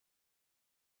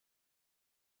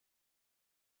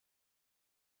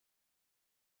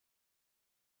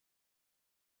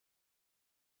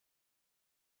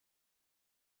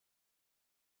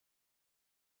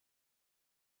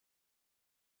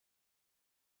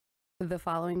The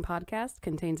following podcast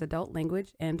contains adult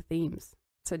language and themes,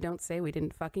 so don't say we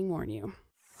didn't fucking warn you.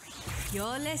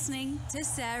 You're listening to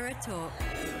Sarah Talk.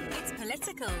 It's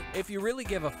political. If you really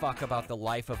give a fuck about the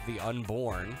life of the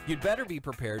unborn, you'd better be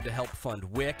prepared to help fund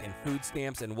WIC and food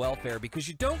stamps and welfare, because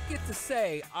you don't get to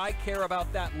say, I care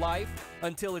about that life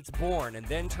until it's born, and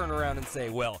then turn around and say,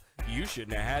 well, you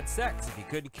shouldn't have had sex if you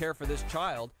couldn't care for this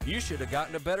child. You should have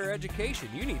gotten a better education.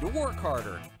 You need to work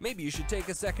harder. Maybe you should take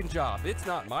a second job. It's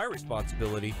not my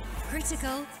responsibility.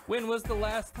 Critical. When was the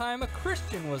last time a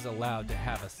Christian was allowed to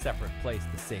have a separate place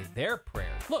to say their prayers?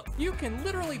 Look, you can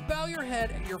literally bow your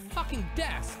head at your fucking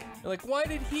desk. You're like, why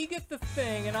did he get the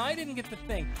thing and I didn't get the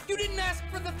thing? You didn't ask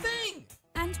for the thing!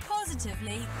 And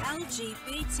positively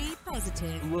LGBT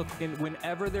positive. Look,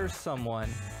 whenever there's someone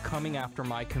coming after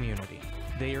my community,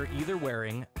 they are either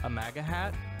wearing a MAGA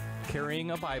hat,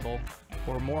 carrying a Bible,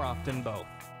 or more often both.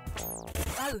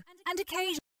 Oh, and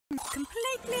occasionally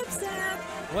completely absurd.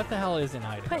 What the hell is in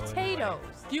Idaho? Potatoes.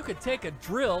 Anyway? You could take a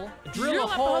drill a Drill up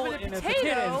hole over the in a potato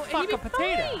potato and and fuck you'd a be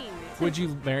potato. fine. Would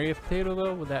you marry a potato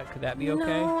though? Could that be okay?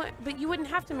 No, but you wouldn't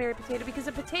have to marry a potato because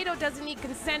a potato doesn't need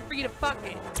consent for you to fuck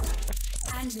it.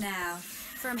 And now,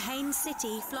 from Haines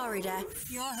City, Florida,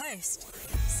 your host,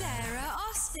 Sarah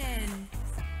Austin.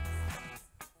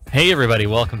 Hey everybody,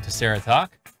 welcome to SarahTalk.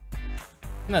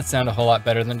 Doesn't that sound a whole lot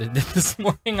better than it did this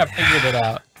morning? I figured it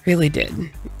out. Really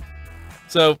did.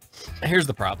 So, here's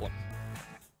the problem.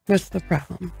 What's the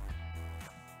problem?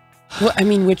 Well, I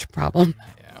mean, which problem?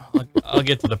 Yeah, I'll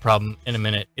get to the problem in a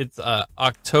minute. It's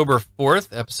October 4th,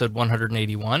 episode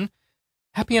 181.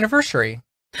 Happy anniversary.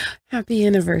 Happy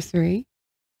anniversary.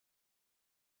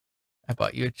 I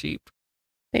bought you a Jeep.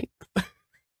 Thanks.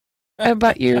 I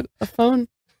bought you a phone.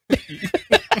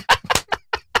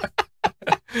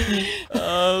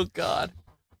 Oh, God.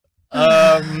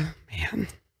 Man.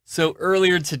 So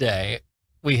earlier today,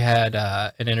 we had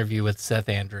an interview with Seth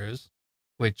Andrews,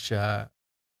 which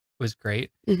was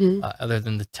great. Mm-hmm. Other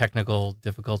than the technical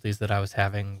difficulties that I was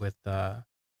having with the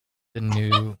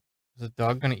new... Is the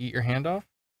dog going to eat your hand off?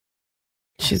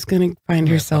 She's going to find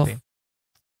herself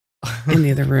in the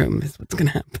other room is what's going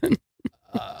to happen.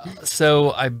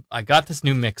 So I got this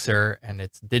new mixer, and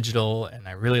it's digital, and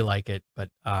I really like it, but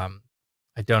I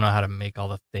don't know how to make all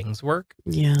the things work.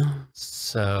 Yeah.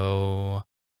 So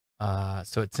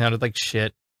it sounded like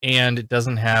shit, and it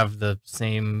doesn't have the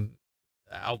same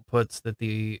outputs that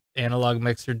the analog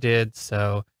mixer did.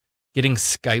 So getting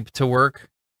Skype to work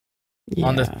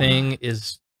on the thing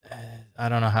is, I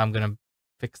don't know how I'm going to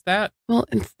fix that. Well,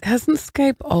 hasn't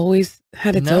Skype always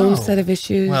had its own set of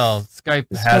issues? Well, Skype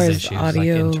as has far as issues like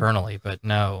audio? internally, but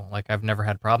no, like I've never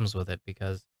had problems with it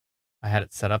because I had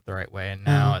it set up the right way, and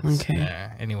now it's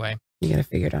anyway. You got to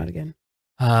figure it out again.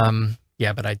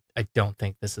 Yeah, but I don't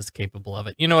think this is capable of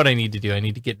it. You know what I need to do? I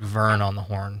need to get Vern on the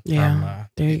horn. Yeah,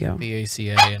 there you go. The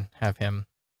ACA and have him.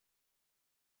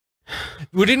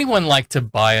 Would anyone like to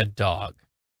buy a dog?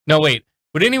 No, wait.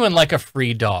 Would anyone like a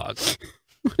free dog?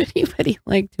 Would anybody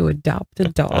like to adopt a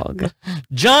dog?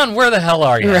 John, where the hell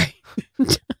are you? Right.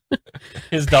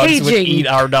 His dogs would eat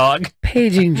our dog.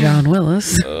 Paging John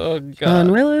Willis. Oh, God.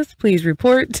 John Willis, please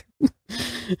report.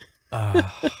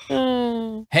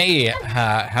 Hey,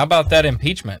 how about that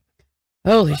impeachment?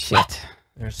 Holy shit.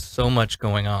 There's so much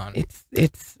going on.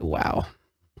 It's wow.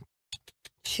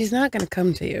 She's not going to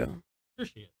come to you. Sure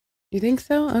she is. You think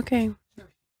so? Okay. All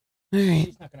right.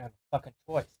 She's not going to have a fucking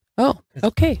choice. Oh,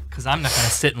 okay. Because I'm not going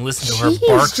to sit and listen to her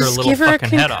bark her little fucking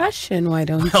head off. Why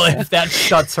don't you? Well, if that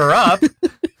shuts her up.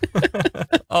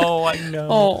 Oh, I know.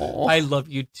 Oh. I love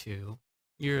you too.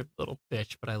 You're a little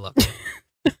bitch, but I love you.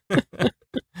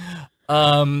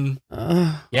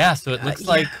 Yeah, so it looks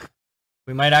like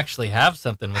we might actually have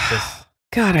something with this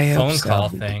God, I phone hope so. call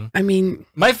thing. I mean,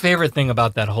 my favorite thing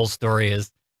about that whole story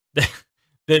is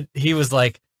that he was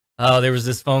like, "Oh, there was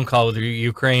this phone call with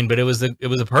Ukraine, but it was a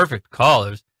perfect call.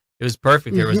 It was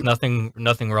perfect. There was nothing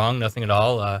wrong, nothing at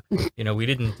all. We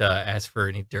didn't ask for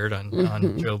any dirt on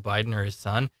Joe Biden or his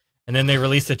son." And then they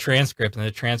released a transcript, and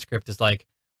the transcript is like,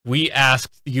 "We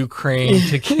asked Ukraine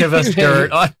to give us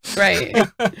dirt on." Right.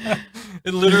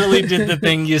 It literally did the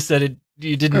thing you said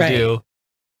you didn't do,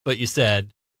 but you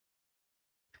said.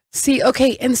 See,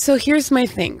 okay, and so here's my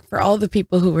thing for all the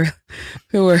people who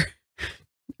are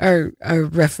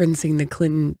referencing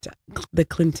the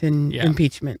Clinton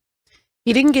impeachment.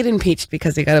 He didn't get impeached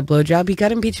because he got a blowjob. He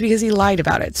got impeached because he lied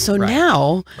about it. So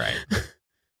now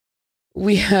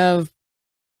we have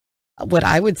what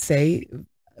I would say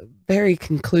very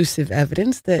conclusive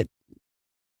evidence that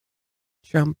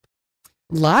Trump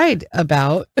lied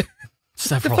about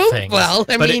several things. Well,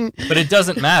 I mean, but it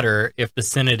doesn't matter if the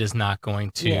Senate is not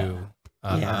going to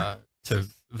to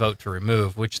vote to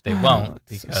remove, which they won't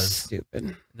because so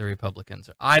stupid. The Republicans.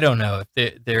 I don't know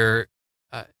if they're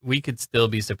we could still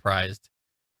be surprised.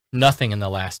 Nothing in the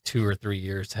last 2 or 3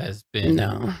 years has been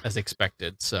as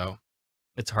expected, so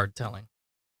it's hard telling.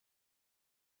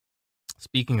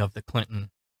 Speaking of the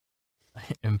Clinton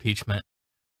impeachment,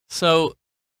 so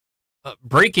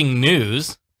breaking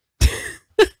news.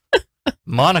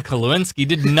 Monica Lewinsky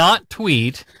did not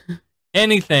tweet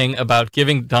anything about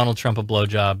giving Donald Trump a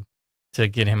blowjob to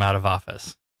get him out of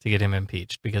office, to get him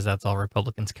impeached, because that's all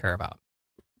Republicans care about.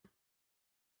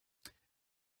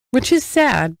 Which is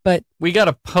sad, but we got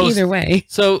to post either way.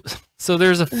 So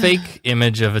there's a fake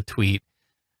image of a tweet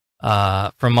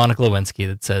from Monica Lewinsky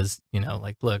that says,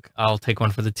 like, look, I'll take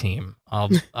one for the team. I'll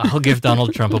give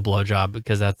Donald Trump a blowjob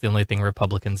because that's the only thing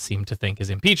Republicans seem to think is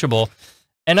impeachable.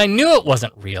 And I knew it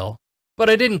wasn't real, but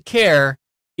I didn't care.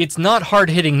 It's not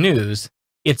hard-hitting news.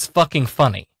 It's fucking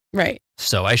funny. Right.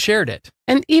 So I shared it.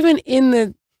 And even in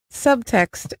the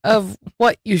subtext of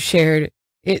what you shared,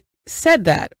 it said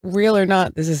that, real or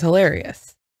not, this is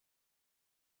hilarious.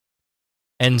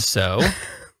 And so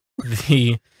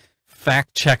the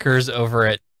fact checkers over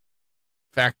at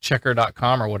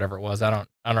factchecker.com or whatever it was, I don't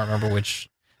remember which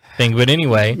thing, but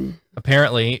anyway,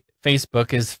 apparently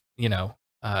Facebook is,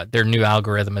 their new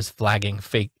algorithm is flagging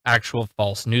fake, actual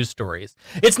false news stories.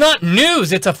 It's not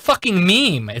news. It's a fucking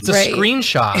meme. It's a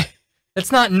screenshot.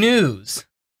 It's not news.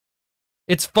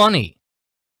 It's funny.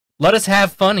 Let us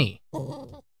have funny.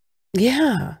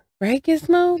 Yeah. Right,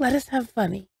 Gizmo? Let us have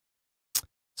funny.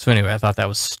 So anyway, I thought that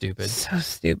was stupid. So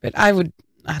stupid. I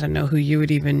don't know who you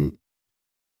would even...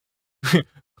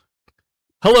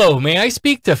 Hello, may I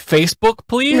speak to Facebook,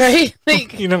 please? Right?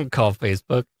 Like, you don't call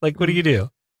Facebook. Like, what do?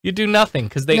 You do nothing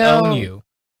because they own you.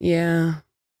 Yeah.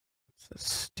 So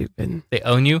stupid. They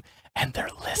own you and they're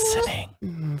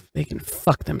listening. They can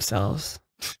fuck themselves.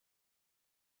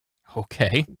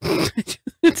 Okay.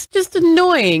 It's just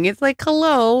annoying. It's like,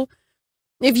 hello,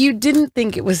 if you didn't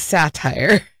think it was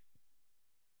satire.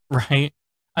 Right.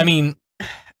 I mean,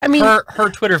 her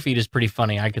Twitter feed is pretty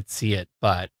funny. I could see it,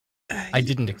 but I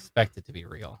didn't expect it to be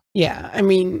real. Yeah. I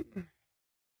mean,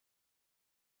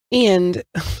 and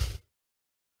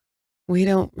we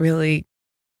don't really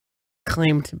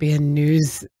claim to be a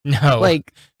news outlet.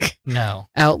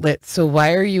 So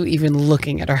why are you even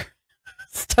looking at our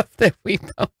stuff that we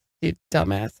post, you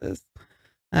dumbasses?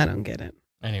 I don't get it.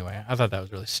 Anyway, I thought that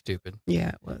was really stupid. Yeah,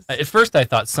 it was. At first, I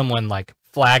thought someone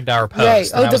flagged our post,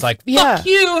 right. And I was like, "Fuck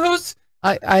you!" Who's?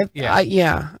 I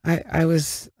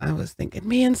was thinking,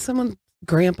 man, someone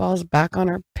grandpa's back on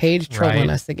our page trolling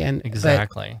us again.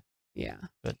 Exactly.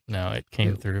 But no, it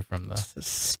came through from the so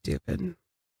stupid.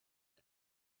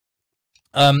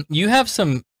 You have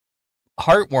some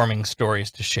heartwarming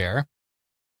stories to share.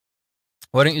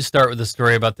 Why don't you start with a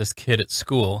story about this kid at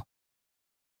school?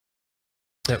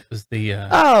 That was the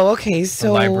okay.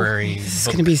 So library. This is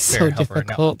going to be so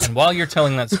difficult. Now, and while you're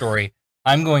telling that story,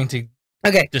 I'm going to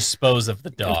dispose of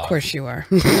the dog. Of course you are.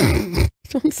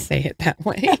 Don't say it that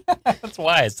way. That's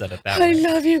why I said it that way. I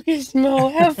love you,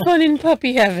 Gizmo. Have fun in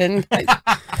puppy heaven.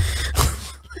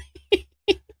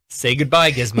 Say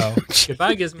goodbye, Gizmo.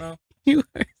 Goodbye, Gizmo. You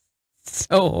are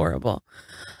so horrible.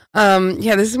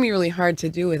 Yeah, this is going to be really hard to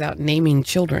do without naming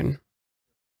children.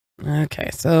 Okay,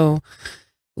 so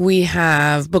we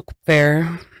have book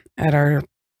fair at our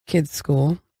kids'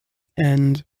 school,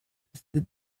 and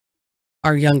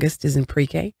our youngest is in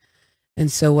pre-K.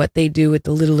 And so what they do with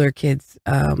the littler kids,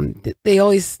 they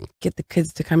always get the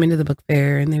kids to come into the book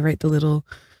fair, and they write the little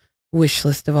wish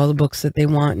list of all the books that they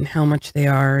want and how much they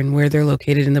are and where they're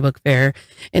located in the book fair.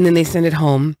 And then they send it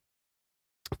home.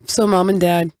 So mom and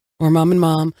dad, or mom and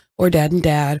mom, or dad and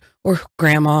dad, or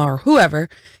grandma, or whoever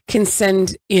can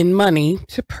send in money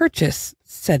to purchase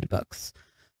said books.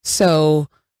 So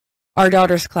our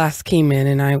daughter's class came in,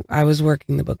 and I was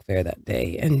working the book fair that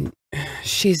day, and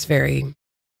she's very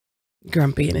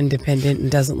grumpy and independent and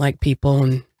doesn't like people,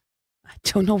 and I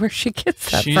don't know where she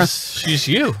gets that from. She's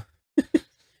you.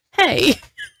 Hey,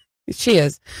 she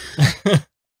is.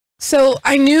 So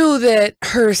I knew that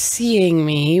her seeing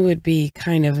me would be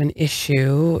kind of an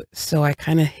issue, so I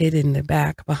kind of hid in the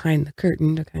back behind the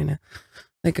curtain to kind of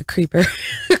like a creeper.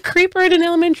 A creeper at an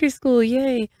elementary school,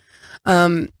 yay.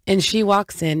 And she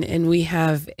walks in, and we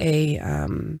have a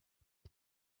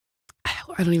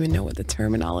I don't even know what the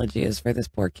terminology is for this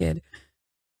poor kid,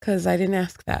 because I didn't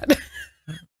ask that.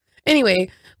 Anyway,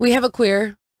 we have a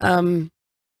queer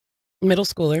middle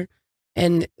schooler,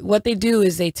 and what they do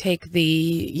is they take the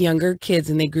younger kids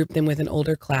and they group them with an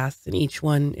older class, and each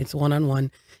one, it's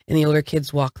one-on-one, and the older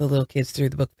kids walk the little kids through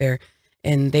the book fair.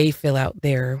 and they fill out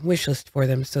their wish list for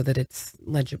them so that it's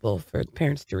legible for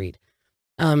parents to read.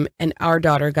 And our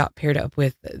daughter got paired up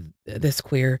with this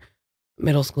queer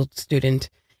middle school student,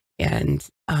 and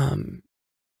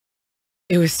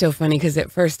it was so funny because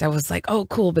at first I was like, oh,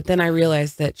 cool. But then I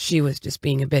realized that she was just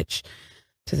being a bitch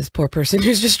to this poor person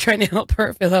who's just trying to help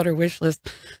her fill out her wish list.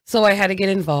 So I had to get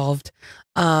involved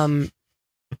and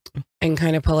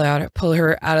kind of pull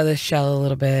her out of the shell a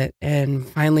little bit. And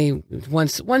finally,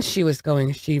 once she was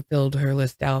going, she filled her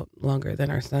list out longer than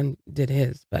our son did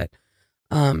his. But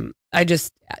I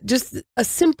just a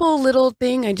simple little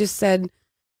thing. I just said,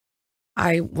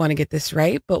 I want to get this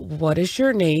right, but what is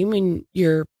your name and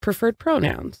your preferred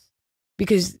pronouns?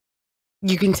 Because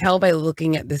you can tell by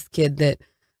looking at this kid that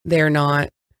they're not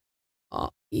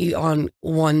on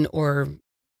one or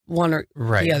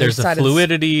right. The other There's side a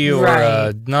fluidity or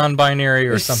a non-binary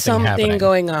or There's something happening.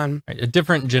 going on. Right. A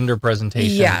different gender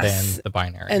presentation than the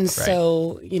binary. And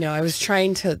so, I was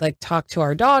trying to like talk to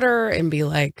our daughter and be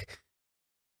like,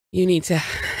 you need to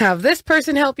have this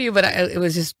person help you. But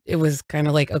it was kind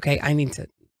of like, okay, I need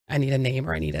a name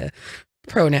or I need a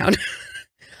pronoun.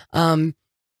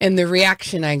 And the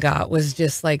reaction I got was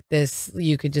just like this.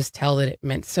 You could just tell that it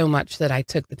meant so much that I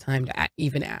took the time to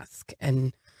even ask.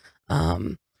 And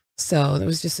so it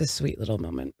was just a sweet little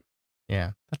moment.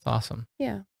 Yeah, that's awesome.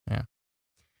 Yeah. Yeah.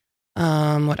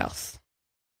 What else?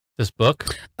 This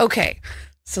book? Okay.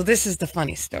 So this is the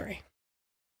funny story.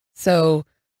 So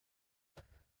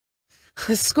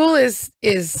the school is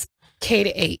K to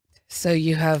 8. So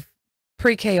you have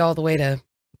pre-K all the way to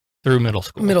through middle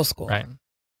school. Middle school. Right.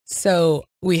 So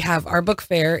we have our book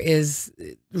fair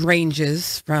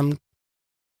ranges from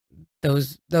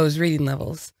those reading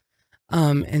levels.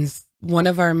 And one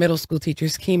of our middle school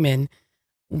teachers came in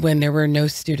when there were no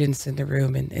students in the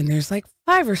room, and there's like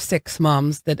 5 or 6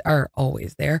 moms that are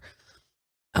always there.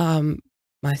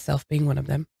 Myself being one of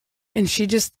them. And she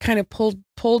just kind of pulled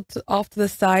off to the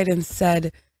side and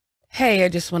said, hey, I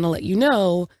just want to let you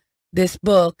know this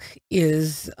book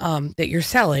is that you're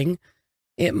selling.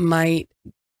 It might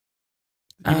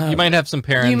you might have some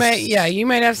parents. You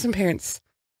might have some parents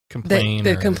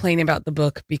that complain about the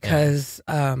book because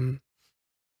there's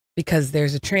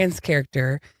a trans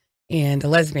character and a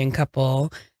lesbian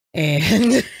couple,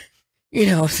 and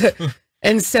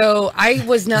and so I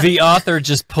was not. The author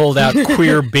just pulled out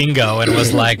queer bingo and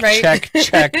was like, right?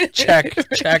 check,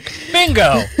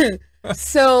 bingo.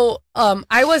 So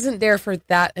I wasn't there for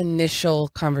that initial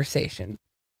conversation.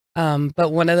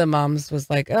 But one of the moms was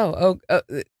like, oh,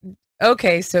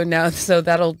 okay, so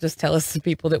that'll just tell us the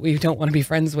people that we don't want to be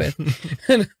friends with.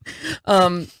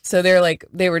 So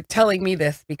they were telling me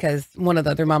this because one of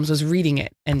the other moms was reading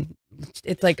it, and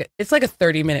it's like a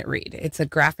 30-minute read. It's a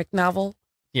graphic novel.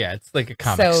 Yeah, it's like a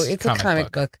comic. So it's a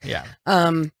comic book. Yeah.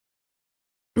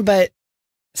 But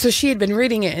so she had been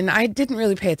reading it, and I didn't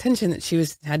really pay attention that she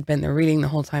had been there reading the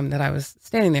whole time that I was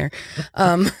standing there.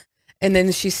 And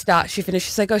then she stopped. She finished.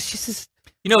 She's like, oh, she says,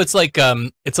 it's like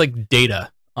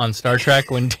Data on Star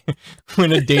Trek when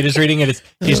a Data's reading it,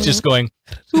 he's just going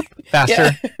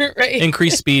faster, right.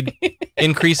 increase speed,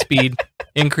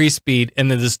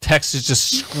 and then this text is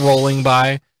just scrolling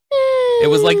by. It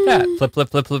was like that.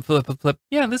 Flip.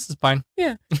 Yeah, this is fine.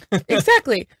 Yeah,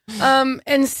 exactly.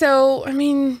 And so, I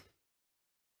mean,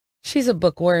 she's a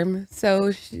bookworm,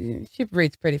 so she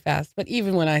reads pretty fast. But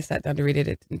even when I sat down to read it,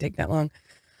 it didn't take that long.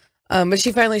 But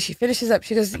she finishes up.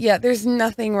 She goes, yeah, there's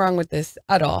nothing wrong with this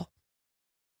at all.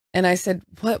 And I said,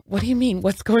 what do you mean?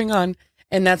 What's going on?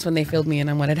 And that's when they filled me in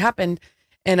on what had happened.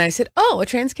 And I said, oh, a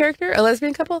trans character, a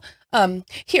lesbian couple.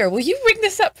 Here, will you ring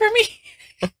this up for me?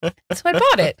 So I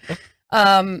bought it.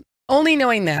 Only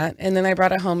knowing that. And then I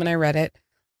brought it home and I read it.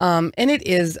 And it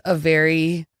is a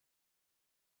very,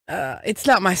 it's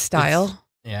not my style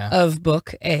of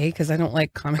book, because I don't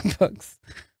like comic books.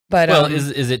 But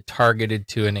is it targeted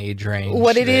to an age range?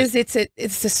 What it is, it's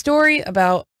a story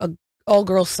about a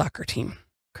all-girls soccer team.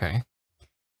 Okay.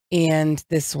 And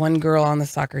this one girl on the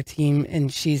soccer team, and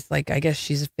she's like, I guess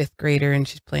she's a 5th grader, and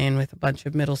she's playing with a bunch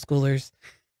of middle schoolers,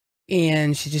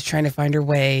 and she's just trying to find her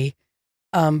way.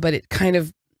 But it kind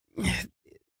of,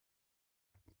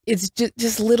 it's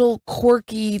just little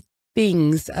quirky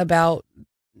things about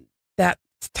that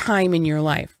time in your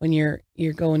life when you're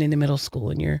going into middle school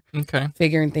and you're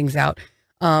figuring things out.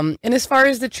 And as far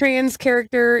as the trans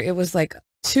character, it was like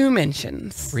 2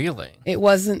 mentions. Really? It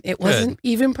wasn't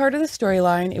even part of the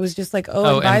storyline. It was just like,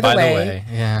 and by the way.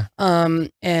 Yeah.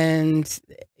 And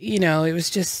it was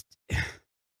just,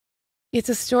 it's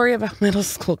a story about middle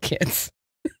school kids.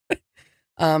 But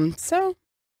I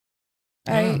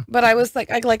was like,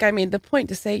 I made the point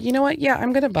to say, you know what? Yeah,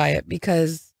 I'm going to buy it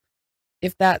because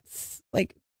if that's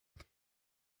like,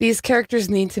 these characters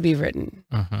need to be written,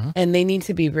 and they need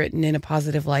to be written in a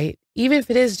positive light, even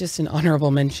if it is just an honorable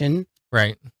mention.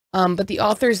 Right. But the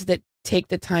authors that take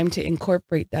the time to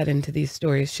incorporate that into these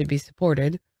stories should be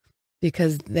supported,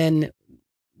 because then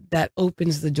that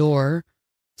opens the door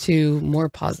to more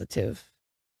positive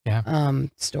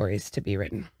stories to be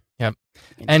written. Yep.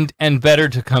 And better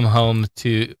to come home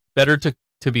to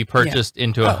be purchased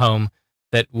into a home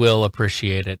that will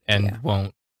appreciate it and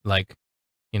won't, like,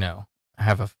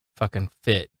 have a fucking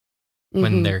fit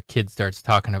when their kid starts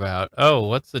talking about, oh,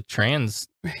 what's a trans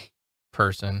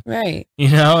person? Right.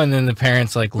 And then the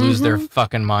parents like lose their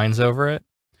fucking minds over it.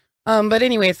 But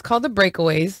anyway, it's called The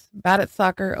Breakaways, Bad at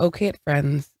Soccer, Okay at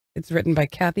Friends. It's written by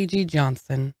Kathy G.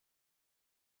 Johnson.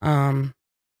 It's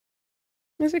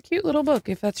a cute little book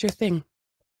if that's your thing.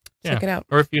 Check it out.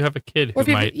 Or if you have a kid who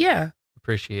might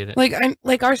appreciate it.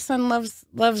 Like our son loves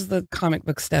the comic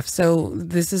book stuff, so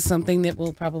this is something that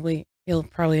he'll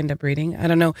probably end up reading. I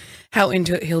don't know how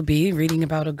into it he'll be reading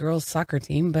about a girls' soccer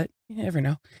team, but you never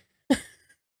know.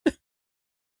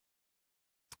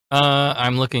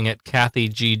 I'm looking at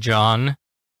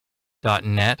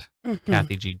kathygjohn.net.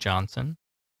 Kathy G. Johnson.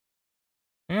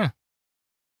 Yeah.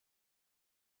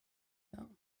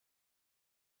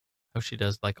 Oh, she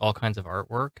does like all kinds of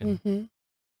artwork and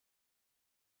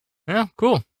yeah,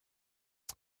 cool.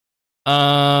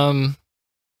 What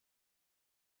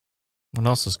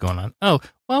else is going on? Oh,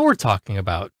 well, we're talking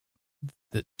about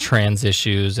the trans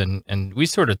issues, and we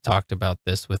sort of talked about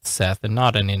this with Seth, and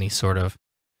not in any sort of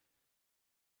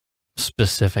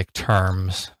specific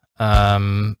terms,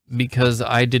 because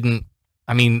that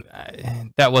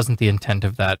wasn't the intent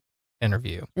of that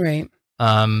interview. Right.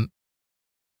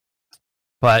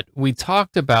 But we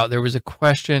talked about, there was a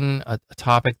question, a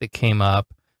topic that came up.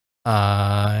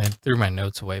 I threw my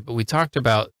notes away, but we talked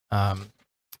about, no,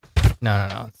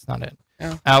 it's not it.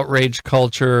 Oh. Outrage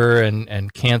culture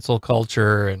and cancel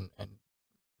culture and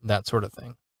that sort of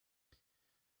thing.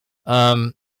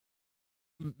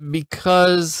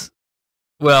 Because,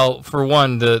 well, for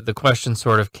one, the question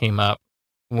sort of came up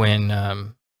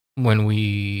when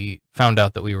we found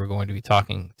out that we were going to be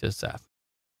talking to Seth.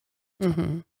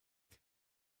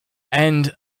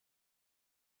 And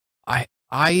I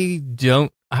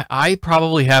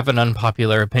probably have an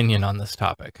unpopular opinion on this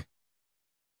topic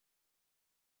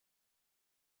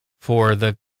for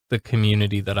the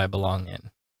community that I belong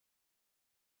in.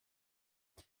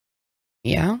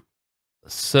 Yeah.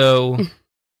 So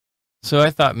I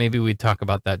thought maybe we'd talk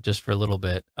about that just for a little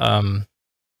bit.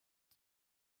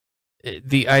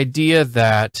 The idea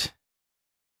that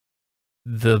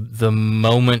the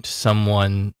moment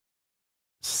someone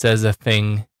says a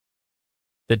thing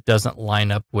that doesn't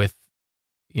line up with,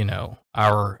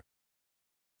 our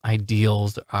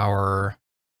ideals, our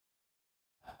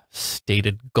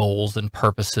stated goals and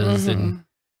purposes, and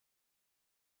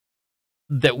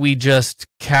that we just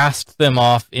cast them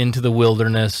off into the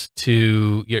wilderness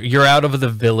to, you're out of the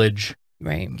village,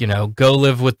 right? Go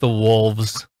live with the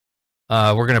wolves.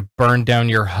 We're going to burn down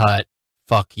your hut.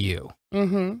 Fuck you.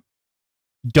 Don't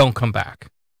come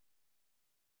back.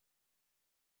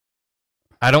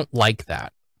 I don't like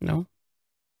that. No.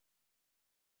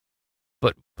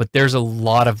 But there's a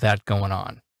lot of that going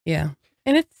on. Yeah.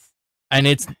 And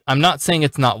I'm not saying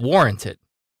it's not warranted,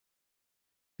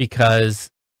 because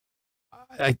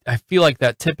I feel like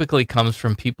that typically comes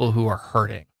from people who are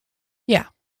hurting. Yeah.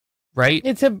 Right?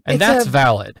 That's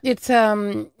valid. It's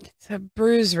a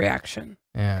bruise reaction.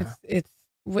 Yeah. It's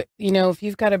if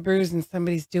you've got a bruise and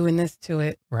somebody's doing this to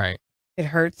it, right, it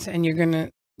hurts, and you're going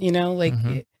to,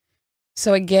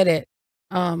 so I get it.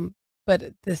 But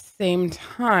at the same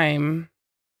time,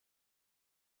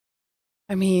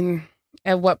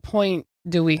 at what point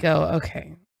do we go,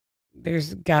 okay,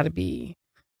 there's got to be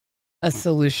a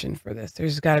solution for this.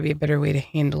 There's got to be a better way to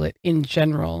handle it in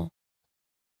general.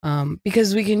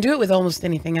 Because we can do it with almost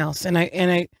anything else. And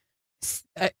I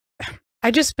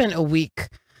just spent 2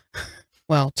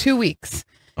 weeks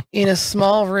in a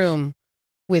small room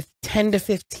with 10 to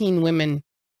 15 women,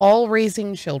 all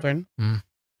raising children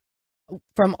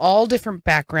from all different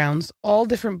backgrounds, all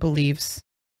different beliefs.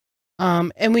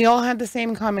 And we all had the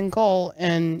same common goal,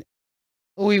 and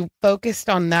we focused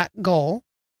on that goal.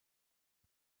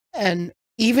 And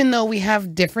even though we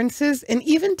have differences, and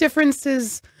even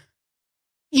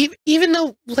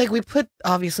though, like, we put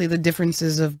obviously the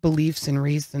differences of beliefs and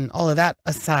race and all of that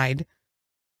aside,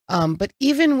 but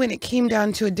even when it came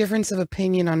down to a difference of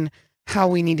opinion on how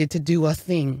we needed to do a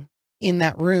thing in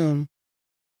that room,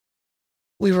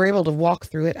 we were able to walk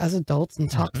through it as adults and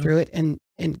talk through it and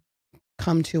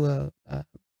come to a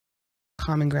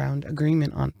common ground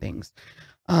agreement on things.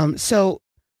 So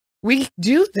we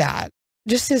do that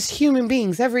just as human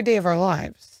beings every day of our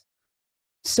lives.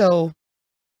 So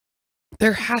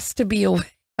there has to be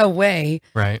a way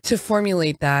right. to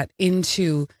formulate that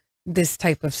into this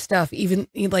type of stuff. Even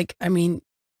like, I mean,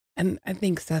 and I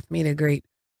think Seth made a great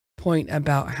point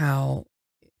about how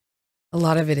a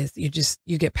lot of it is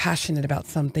you get passionate about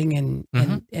something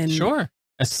and sure.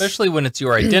 Especially when it's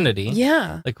your identity.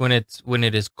 Yeah. Like when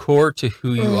it is core to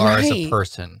who you are as a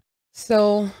person.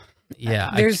 So yeah,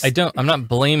 I'm not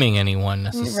blaming anyone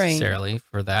necessarily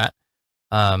for that.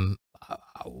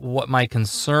 What my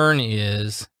concern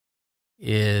is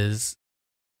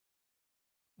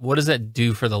what does that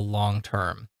do for the long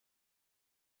term?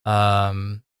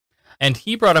 And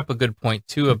he brought up a good point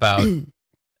too about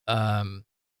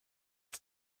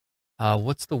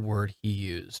what's the word he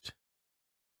used?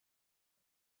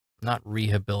 Not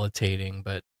rehabilitating,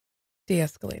 but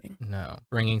de-escalating. No,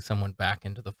 bringing someone back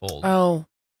into the fold. Oh.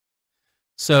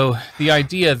 So the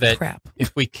idea that Crap.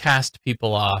 if we cast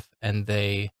people off and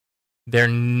they're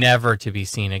never to be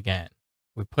seen again,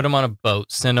 we put them on a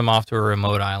boat, send them off to a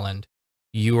remote island,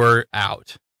 you are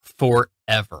out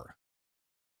forever.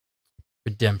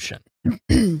 Redemption.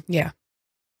 Yeah.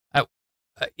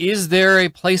 Is there a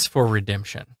place for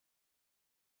redemption?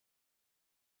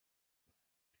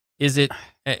 Is it,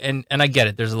 and I get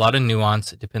it, there's a lot of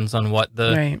nuance. It depends on what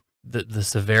the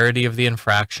severity of the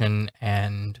infraction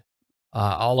and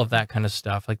all of that kind of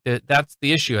stuff. Like that's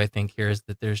the issue, I think, here is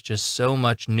that there's just so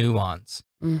much nuance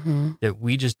that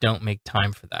we just don't make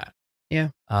time for that. Yeah.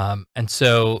 And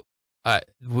so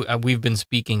we've been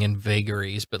speaking in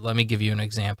vagaries, but let me give you an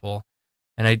example.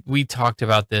 And we talked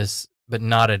about this, but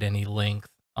not at any length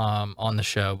on the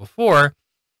show before.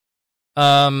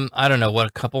 I don't know, a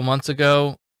couple months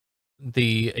ago,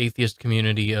 the atheist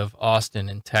community of Austin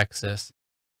in Texas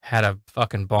had a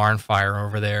fucking barn fire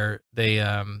over there.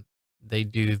 They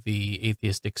do the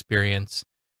Atheist Experience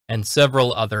and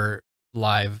several other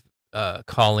live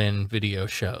call-in video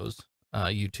shows,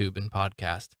 YouTube and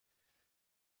podcast.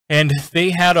 And they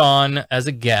had on as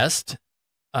a guest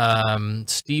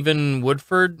Stephen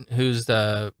Woodford, who's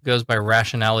goes by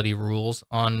Rationality Rules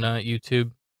on YouTube.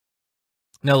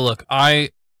 Now, look, I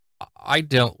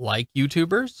don't like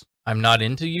YouTubers. I'm not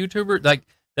into YouTubers. Like,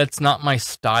 that's not my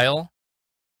style.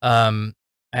 And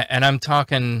I'm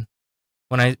talking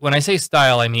when I say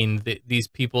style, I mean these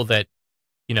people that,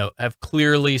 you know, have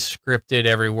clearly scripted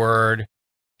every word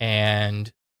and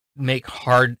make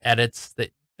hard edits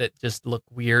that just look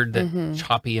weird, that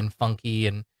choppy and funky,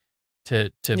 and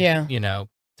to you know,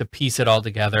 to piece it all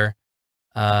together.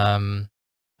 I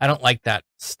don't like that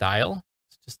style.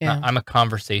 It's just not, I'm a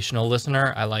conversational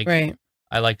listener. I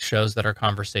like shows that are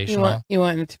conversational. You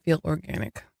want it to feel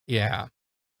organic. Yeah.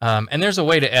 And there's a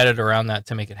way to edit around that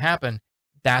to make it happen.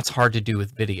 That's hard to do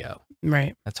with video.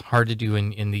 Right. That's hard to do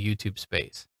in the YouTube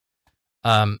space.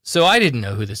 So I didn't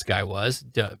know who this guy was.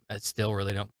 I still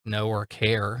really don't know or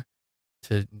care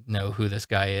to know who this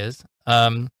guy is.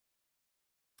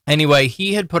 Anyway,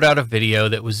 he had put out a video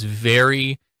that was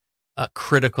very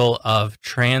critical of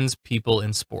trans people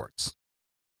in sports.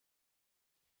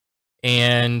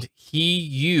 And he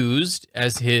used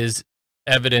as his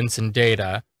evidence and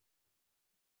data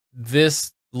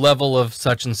this level of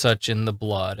such and such in the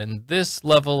blood, and this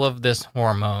level of this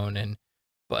hormone, and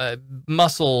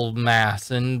muscle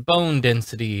mass, and bone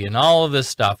density, and all of this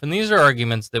stuff. And these are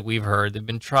arguments that we've heard. They've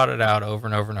been trotted out over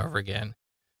and over and over again.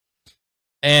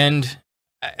 And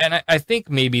I think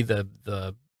maybe the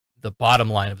bottom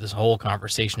line of this whole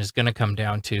conversation is going to come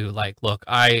down to, like, look,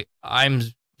 I'm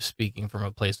speaking from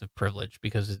a place of privilege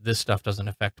because this stuff doesn't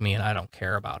affect me and I don't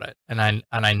care about it. And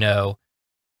I know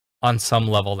on some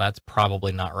level that's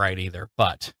probably not right either,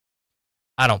 but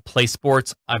I don't play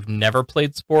sports. I've never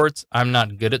played sports. I'm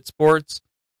not good at sports.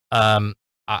 I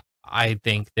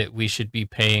think that we should be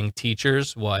paying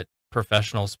teachers what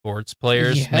professional sports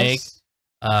players make.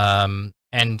 And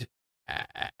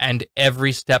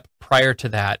every step prior to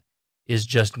that is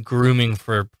just grooming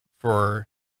for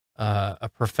a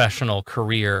professional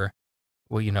career.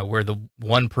 Well, you know, where the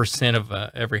 1% of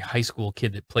every high school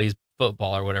kid that plays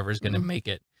football or whatever is going to make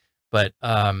it. But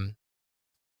that's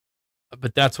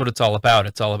what it's all about.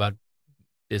 It's all about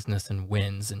business and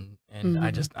wins, and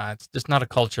it's just not a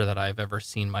culture that I've ever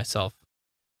seen myself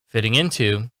fitting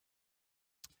into.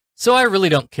 So I really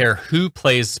don't care who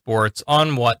plays sports,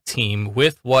 on what team,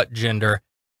 with what gender.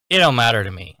 It don't matter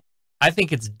to me. I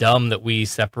think it's dumb that we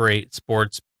separate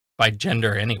sports by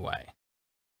gender anyway.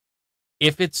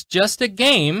 If it's just a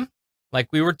game, like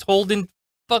we were told in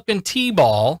fucking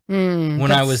t-ball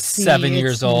when I was 7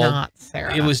 years old. Not,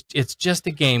 Sarah. It's just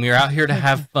a game. You're out here to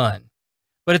have fun,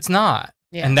 but it's not.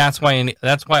 Yeah. And that's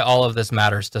why all of this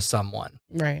matters to someone.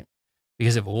 Right.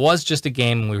 Because if it was just a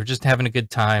game and we were just having a good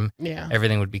time,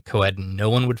 everything would be co-ed and no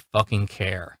one would fucking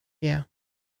care. Yeah.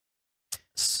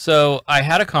 So I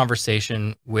had a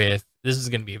conversation with, this is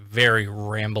going to be very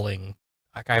rambling.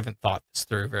 Like, I haven't thought this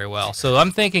through very well. So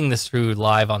I'm thinking this through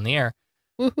live on the air.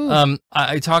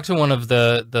 I talked to one of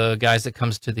the guys that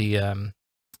comes to the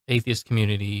atheist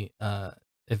community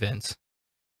events.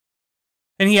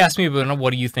 And he asked me,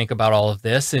 what do you think about all of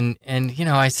this? And you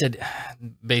know, I said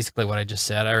basically what I just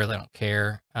said. I really don't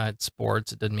care. It's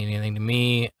sports. It doesn't mean anything to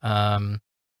me.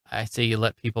 I say you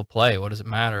let people play. What does it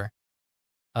matter?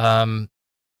 But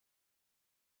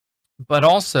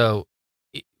also,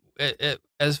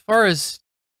 as far as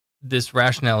this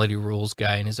rationality rules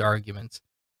guy and his arguments,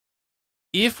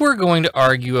 if we're going to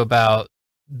argue about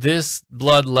this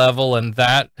blood level and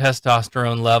that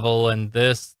testosterone level and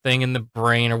this thing in the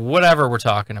brain or whatever we're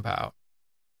talking about,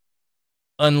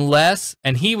 unless,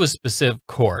 and he was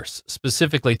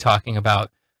specifically talking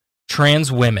about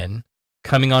trans women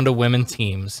coming onto women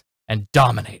teams and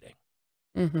dominating.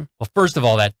 Well, first of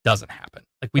all, that doesn't happen.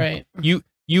 Like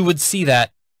you would see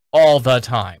that all the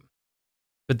time,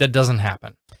 but that doesn't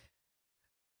happen.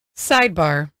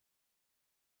 Sidebar.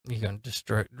 You're going to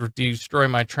destroy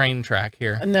my train track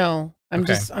here. No, I'm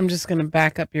just going to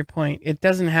back up your point. It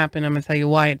doesn't happen. I'm going to tell you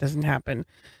why it doesn't happen.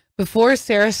 Before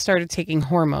Sarah started taking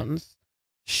hormones,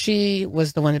 she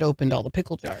was the one that opened all the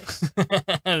pickle jars.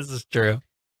 This is true.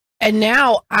 And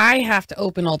now I have to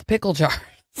open all the pickle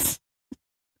jars.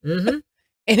 And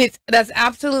that's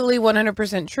absolutely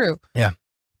 100% true. Yeah.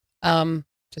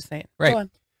 Just saying. Right. Go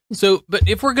on. So, but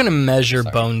if we're going to measure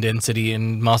bone density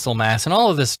and muscle mass and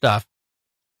all of this stuff,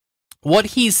 what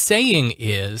he's saying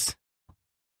is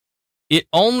it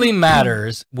only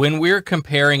matters when we're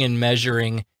comparing and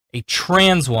measuring a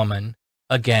trans woman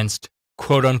against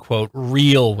quote unquote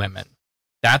real women.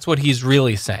 That's what he's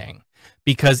really saying.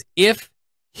 Because if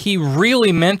he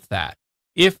really meant that,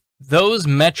 if those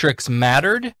metrics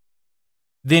mattered,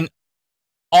 then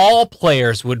all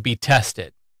players would be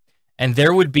tested. And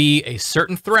there would be a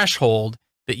certain threshold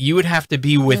that you would have to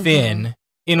be within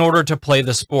in order to play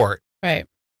the sport. Right.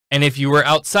 And if you were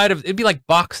outside of, it'd be like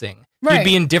boxing. Right. You'd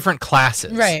be in different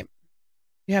classes. Right.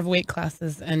 You have weight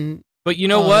classes and. But you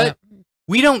know what?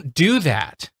 We don't do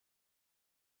that.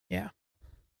 Yeah.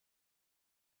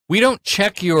 We don't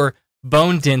check your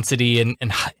bone density and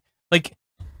like,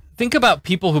 think about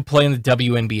people who play in the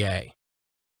WNBA.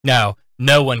 Now,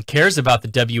 no one cares about the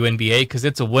WNBA because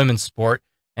it's a women's sport.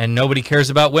 And nobody cares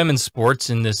about women's sports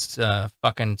in this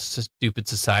fucking stupid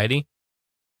society.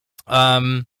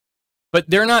 But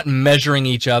they're not measuring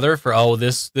each other for, oh,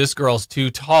 this girl's too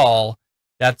tall.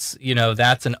 That's, you know,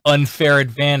 that's an unfair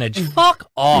advantage. Fuck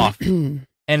off. And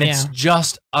it's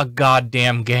just a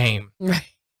goddamn game.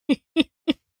 Right.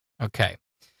 Okay.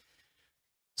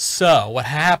 So what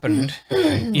happened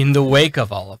in the wake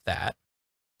of all of that?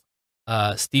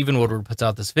 Stephen Woodward puts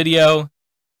out this video.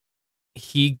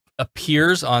 He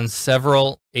appears on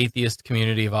several Atheist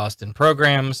Community of Austin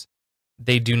programs.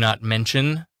 They do not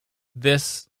mention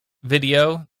this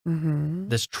video,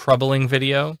 this troubling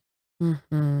video.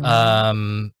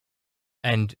 And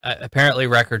apparently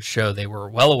records show they were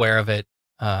well aware of it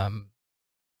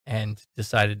and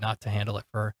decided not to handle it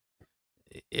for,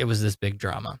 it was this big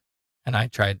drama. And I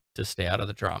tried to stay out of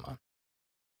the drama.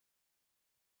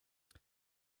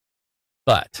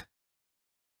 But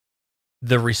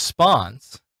the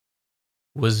response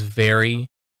was very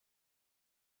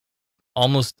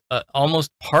almost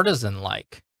partisan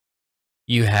like.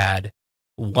 You had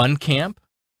one camp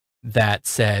that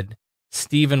said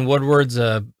Stephen Woodward's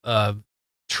a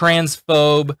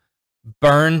transphobe,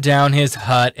 burn down his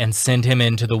hut and send him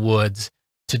into the woods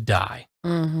to die.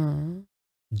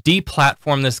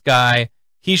 Deplatform this guy.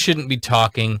 He shouldn't be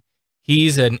talking.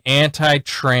 He's an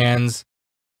anti-trans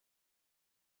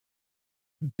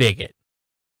bigot.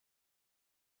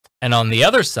 And on the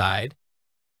other side,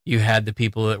 you had the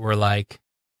people that were like,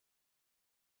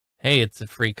 hey, it's a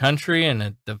free country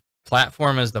and the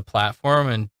platform is the platform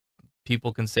and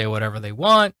people can say whatever they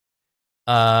want.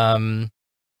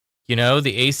 You know,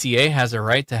 the ACA has a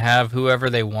right to have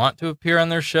whoever they want to appear on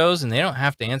their shows and they don't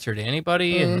have to answer to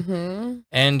anybody.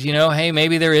 And you know, hey,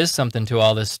 maybe there is something to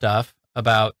all this stuff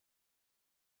about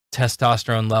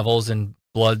testosterone levels and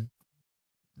blood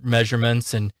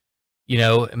measurements and, you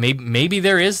know, maybe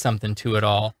there is something to it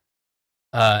all.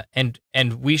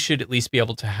 And we should at least be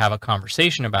able to have a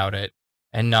conversation about it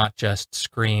and not just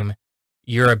scream,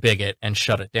 you're a bigot and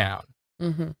shut it down.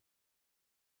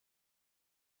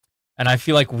 And I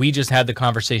feel like we just had the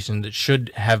conversation that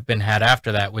should have been had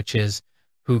after that, which is,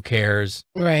 who cares?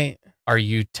 Right. Are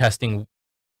you testing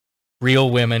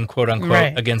real women, quote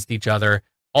unquote, against each other?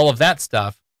 All of that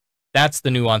stuff. That's the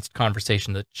nuanced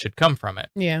conversation that should come from it.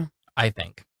 Yeah. I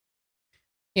think.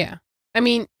 Yeah. I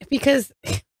mean, because,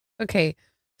 okay,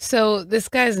 so this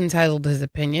guy's entitled to his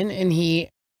opinion, and he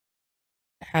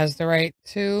has the right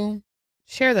to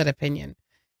share that opinion.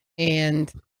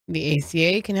 And the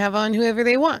ACA can have on whoever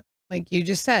they want, like you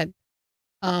just said.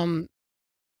 And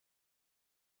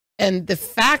the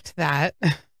fact that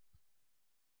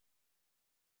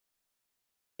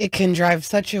it can drive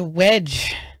such a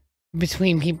wedge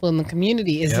between people in the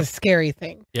community is a scary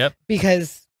thing. Yep.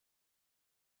 Because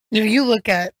if you look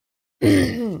at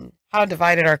how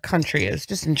divided our country is,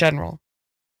 just in general,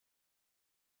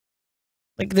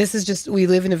 like this is just, we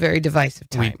live in a very divisive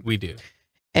time. We do.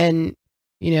 And,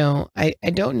 you know, I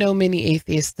don't know many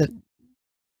atheists that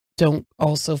don't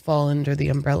also fall under the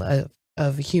umbrella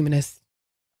of humanists.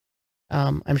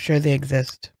 I'm sure they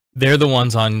exist. They're the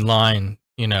ones online,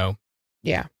 you know.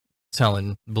 Yeah.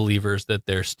 Telling believers that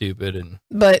they're stupid.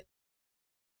 But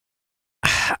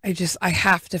I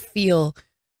have to feel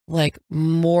like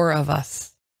more of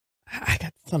us, I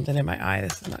got something in my eye.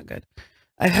 This is not good.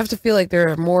 I have to feel like there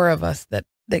are more of us that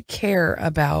care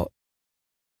about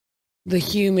the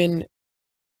human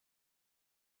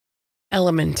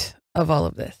element of all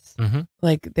of this. Mm-hmm.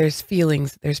 Like there's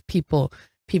feelings, there's people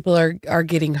are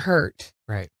getting hurt.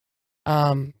 Right.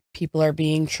 People are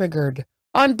being triggered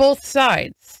on both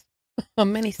sides.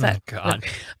 On many sides. Oh, God.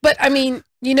 But I mean,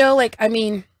 you know, like, I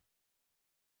mean,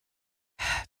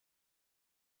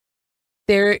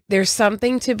 there's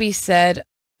something to be said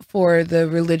for the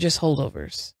religious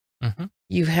holdovers. Mm-hmm.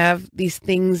 You have these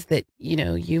things that, you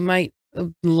know, you might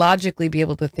logically be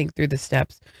able to think through the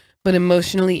steps, but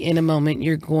emotionally in a moment,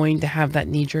 you're going to have that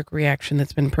knee-jerk reaction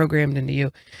that's been programmed into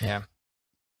you. Yeah.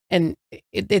 And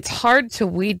it's hard to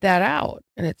weed that out.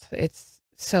 And it's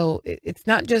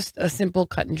not just a simple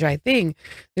cut and dry thing.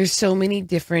 There's so many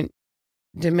different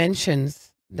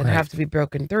dimensions that have to be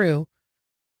broken through.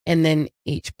 And then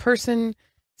each person,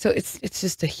 so it's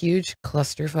just a huge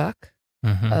clusterfuck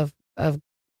of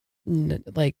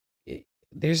like,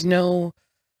 there's no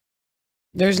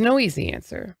easy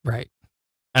answer. Right.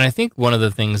 And I think one of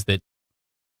the things that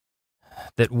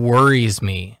worries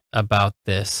me about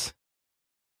this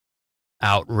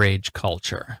outrage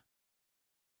culture,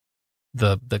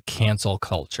 the cancel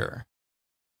culture,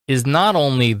 is not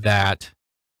only that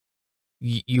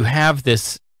you have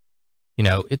this, you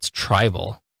know, it's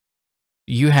tribal.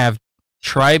 You have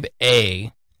tribe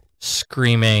A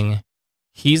screaming,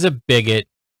 he's a bigot,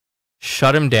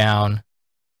 shut him down,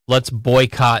 let's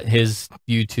boycott his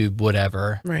YouTube,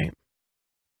 whatever. Right.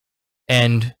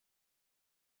 And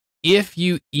if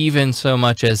you even so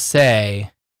much as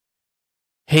say,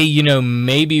 hey, you know,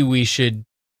 maybe we should,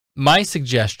 my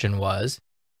suggestion was,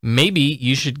 maybe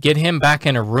you should get him back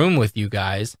in a room with you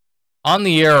guys, on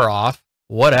the air or off,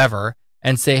 whatever,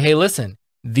 and say, hey, listen,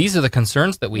 these are the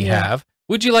concerns that we have.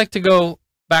 Would you like to go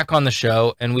back on the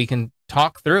show and we can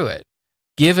talk through it?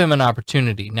 Give him an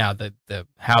opportunity. Now, the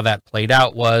how that played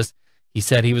out was, he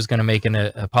said he was going to make an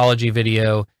apology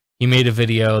video. He made a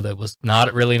video that was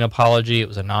not really an apology. It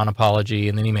was a non-apology.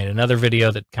 And then he made another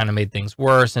video that kind of made things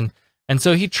worse. And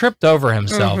so he tripped over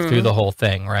himself through the whole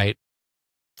thing, right?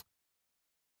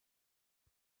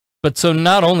 But so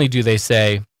not only do they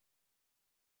say,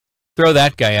 throw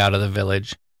that guy out of the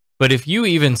village, but if you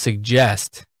even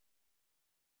suggest,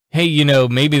 hey, you know,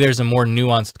 maybe there's a more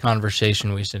nuanced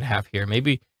conversation we should have here.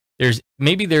 Maybe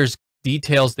there's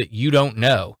details that you don't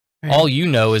know. Right. All you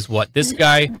know is what this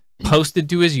guy posted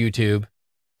to his YouTube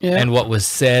and what was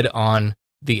said on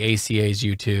the ACA's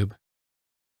YouTube.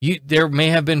 There may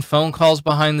have been phone calls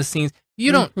behind the scenes.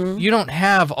 You don't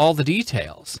have all the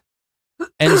details.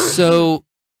 And so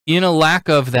in a lack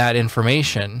of that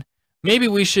information, maybe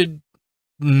we should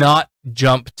not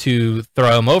jump to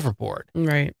throw him overboard.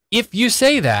 Right. If you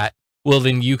say that, well,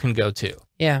 then you can go too.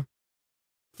 Yeah.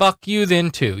 Fuck you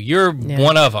then too. You're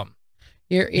one of them.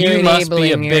 You must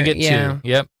be a bigot too.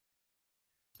 Yep.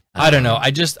 I don't know.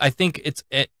 I think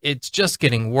it's just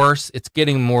getting worse. It's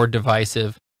getting more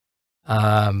divisive.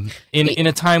 In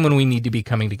a time when we need to be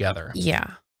coming together.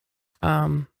 Yeah.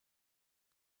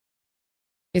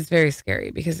 It's very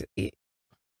scary because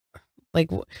like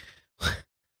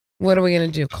what are we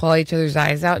going to do? Claw each other's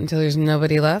eyes out until there's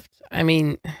nobody left? I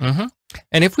mean,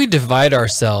 and if we divide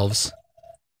ourselves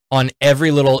on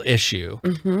every little issue,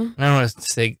 and I don't want to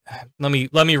say, let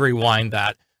me rewind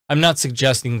that. I'm not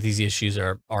suggesting these issues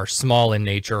are small in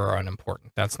nature or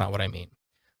unimportant. That's not what I mean.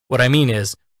 What I mean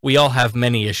is, we all have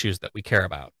many issues that we care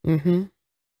about. Mm-hmm.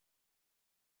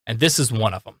 And this is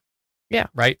one of them. Yeah.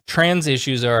 Right? Trans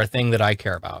issues are a thing that I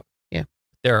care about. Yeah.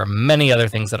 There are many other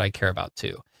things that I care about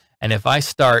too. And if I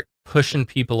start pushing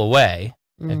people away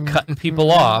and cutting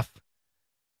people off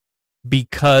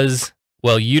because,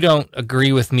 well, you don't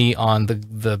agree with me on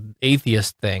the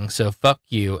atheist thing, so fuck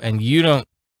you, and you don't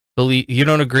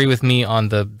agree with me on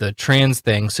the trans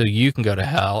thing, so you can go to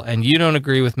hell, and you don't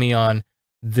agree with me on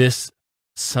this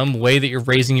some way that you're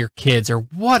raising your kids or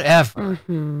whatever.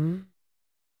 Mm-hmm.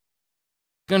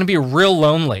 Going to be real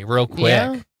lonely real quick.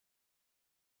 Yeah.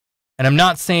 And I'm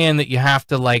not saying that you have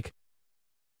to like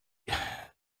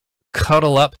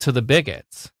cuddle up to the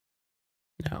bigots.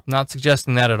 No. I'm not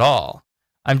suggesting that at all.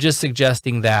 I'm just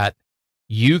suggesting that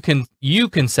you can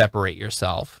separate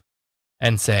yourself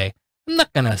and say, I'm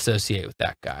not going to associate with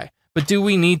that guy. But do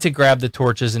we need to grab the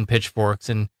torches and pitchforks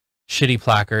and shitty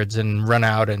placards and run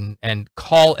out and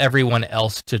call everyone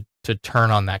else to turn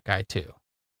on that guy too?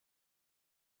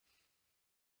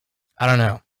 I don't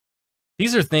know.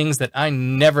 These are things that I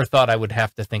never thought I would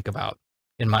have to think about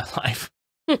in my life.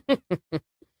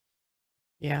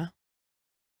 Yeah.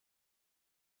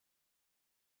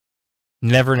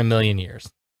 Never in a million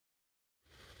years.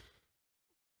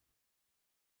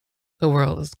 The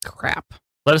world is crap.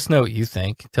 Let us know what you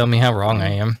think. Tell me how wrong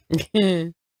I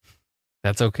am.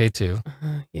 That's okay too.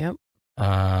 Yep.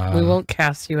 We won't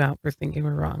cast you out for thinking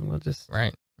we're wrong. We'll just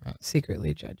right.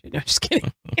 secretly judge you. No, just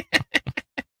kidding.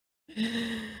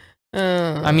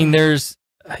 I mean,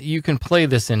 you can play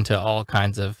this into all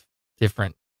kinds of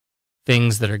different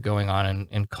things that are going on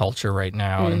in culture right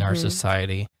now in our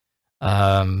society.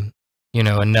 You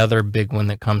know, another big one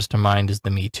that comes to mind is the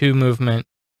Me Too movement.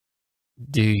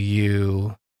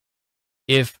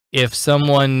 If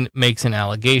someone makes an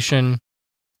allegation,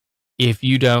 if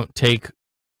you don't take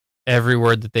every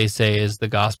word that they say as the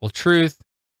gospel truth,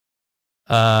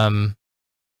 then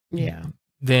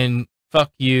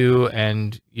fuck you,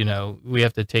 and you know, we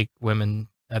have to take women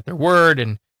at their word,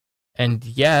 and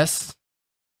yes,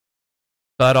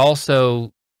 but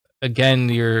also again,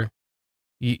 you're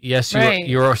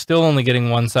still only getting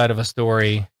one side of a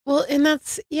story. Well, and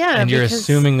that's and you're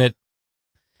assuming that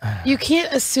you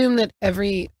can't assume that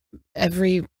every.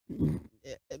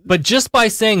 But just by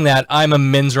saying that, I'm a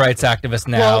men's rights activist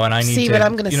now, and I need to. But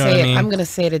I'm going to say it. I'm going to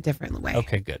say it a different way.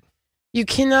 Okay, good. You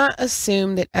cannot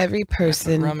assume that every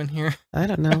person. Rum in here. I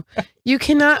don't know. You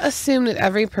cannot assume that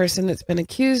every person that's been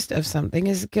accused of something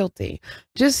is guilty,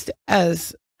 just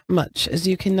as much as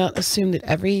you cannot assume that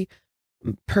every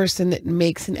person that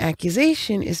makes an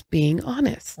accusation is being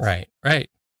honest. Right.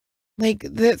 Like,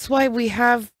 that's why we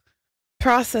have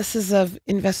processes of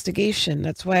investigation.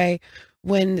 That's why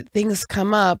when things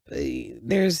come up,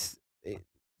 there's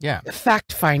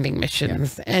fact-finding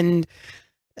missions. And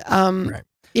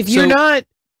if you're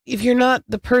not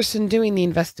the person doing the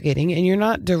investigating and you're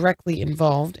not directly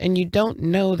involved and you don't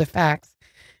know the facts,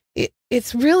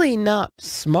 it's really not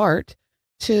smart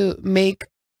to make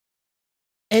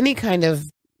any kind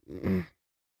of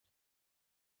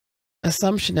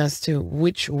assumption as to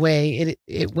which way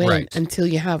it went until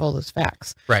you have all those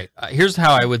facts. Right. Here's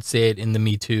how I would say it in the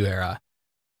Me Too era.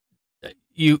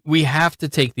 We have to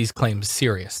take these claims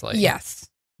seriously. Yes.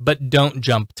 But don't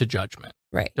jump to judgment.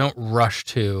 Right. Don't rush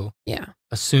to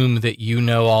assume that you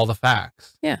know all the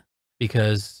facts. Yeah.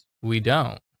 Because we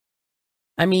don't.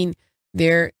 I mean,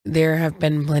 there have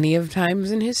been plenty of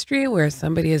times in history where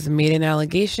somebody has made an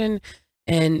allegation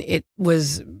and it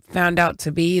was found out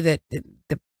to be that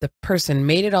the person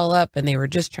made it all up and they were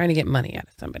just trying to get money out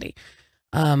of somebody.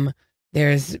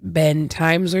 There's been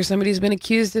times where somebody's been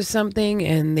accused of something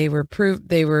and they were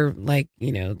like,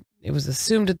 you know, it was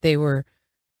assumed that they were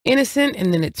innocent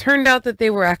and then it turned out that they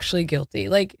were actually guilty.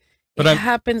 Like, it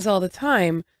happens all the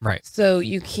time. Right. So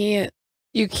you can't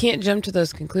jump to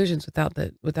those conclusions without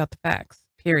the facts,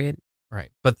 period.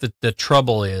 Right. But the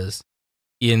trouble is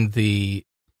in the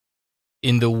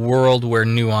world where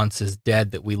nuance is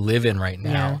dead that we live in right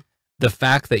now, the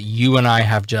fact that you and I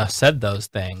have just said those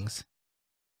things,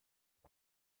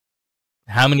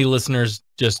 how many listeners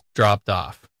just dropped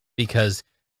off because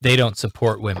they don't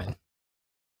support women?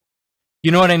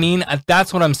 You know what I mean?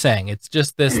 That's what I'm saying. It's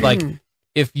just this, like,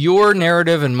 if your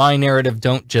narrative and my narrative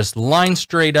don't just line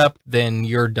straight up, then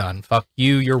you're done. Fuck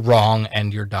you, you're wrong,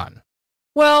 and you're done.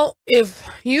 Well, if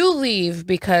you leave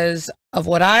because of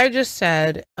what I just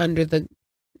said under the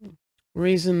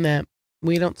reason that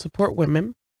we don't support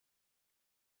women,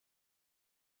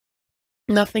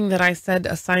 nothing that I said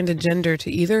assigned a gender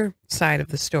to either side of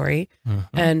the story,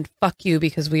 and fuck you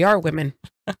because we are women.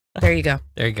 There you go.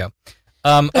 There you go.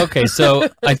 Okay, so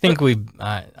I think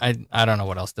I don't know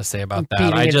what else to say about that.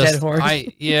 Beating a dead horse.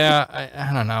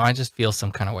 I don't know. I just feel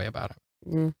some kind of way about it.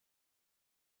 Mm.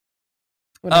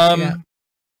 What else you got?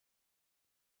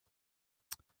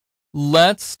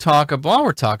 Let's talk about, while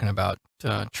we're talking about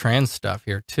trans stuff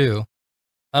here too.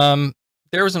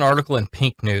 There was an article in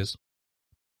Pink News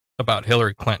about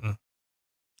Hillary Clinton.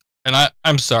 And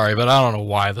I'm sorry, but I don't know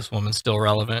why this woman's still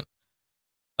relevant.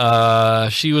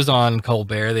 She was on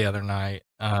Colbert the other night.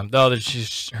 Though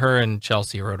that her and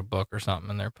Chelsea wrote a book or something,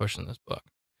 and they're pushing this book.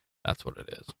 That's what it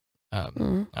is. I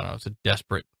don't know. It's a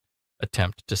desperate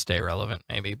attempt to stay relevant,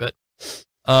 maybe, but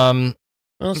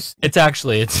it's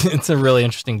actually it's a really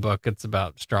interesting book. It's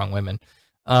about strong women.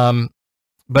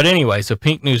 But anyway, so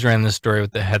Pink News ran this story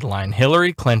with the headline: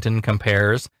 Hillary Clinton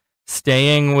compares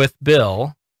staying with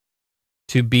Bill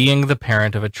to being the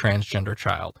parent of a transgender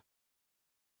child.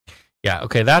 Yeah,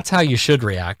 okay, that's how you should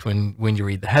react when you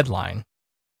read the headline.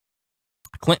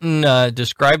 Clinton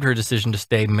described her decision to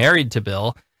stay married to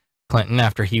Bill Clinton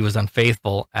after he was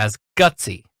unfaithful as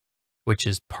gutsy, which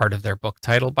is part of their book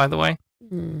title, by the way,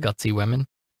 Gutsy Women,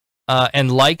 and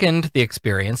likened the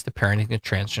experience to parenting a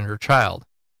transgender child.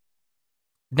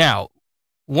 Now,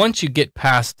 once you get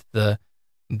past the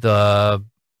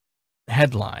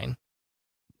headline,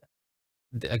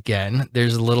 again,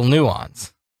 there's a little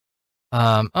nuance.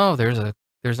 Oh, there's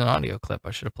an audio clip.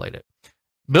 I should have played it.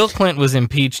 Bill Clinton was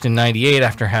impeached in '98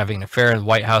 after having an affair with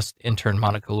White House intern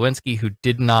Monica Lewinsky, who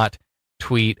did not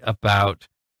tweet about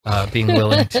being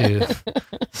willing to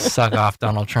suck off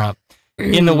Donald Trump.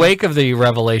 In the wake of the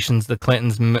revelations, the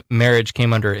Clintons' marriage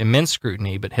came under immense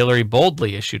scrutiny, but Hillary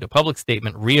boldly issued a public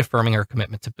statement reaffirming her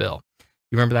commitment to Bill.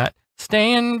 You remember that?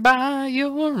 Stand by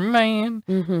your man.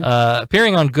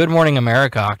 Appearing on Good Morning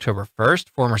America October 1st,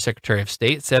 former Secretary of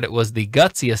State said it was the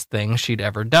gutsiest thing she'd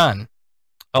ever done,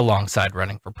 alongside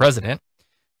running for president.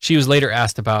 She was later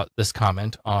asked about this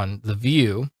comment on The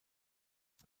View.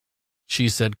 She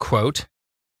said, quote,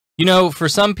 "You know, for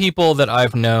some people that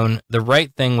I've known, the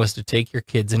right thing was to take your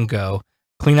kids and go,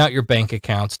 clean out your bank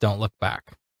accounts, don't look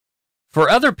back. For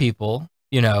other people,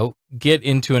 you know, get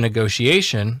into a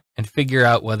negotiation and figure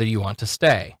out whether you want to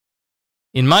stay.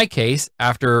 In my case,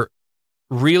 after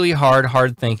really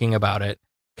hard thinking about it,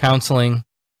 counseling,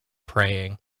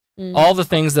 praying, all the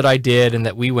things that I did and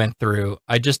that we went through,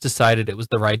 I just decided it was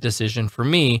the right decision for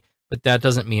me, but that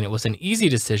doesn't mean it was an easy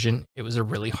decision. It was a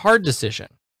really hard decision.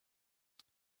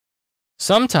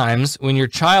 Sometimes when your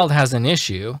child has an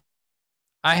issue,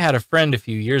 I had a friend a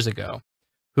few years ago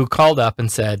who called up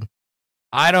and said,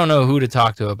 I don't know who to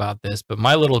talk to about this, but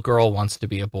my little girl wants to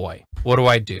be a boy. What do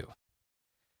I do?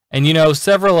 And, you know,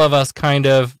 several of us kind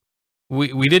of,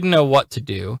 we didn't know what to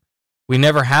do. We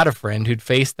never had a friend who'd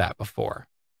faced that before.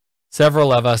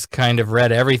 Several of us kind of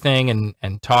read everything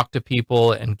and talked to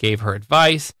people and gave her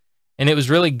advice. And it was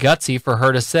really gutsy for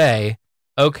her to say,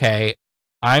 okay,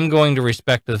 I'm going to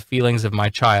respect the feelings of my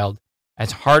child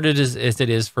as hard as it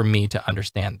is for me to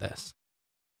understand this.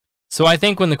 So I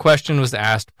think when the question was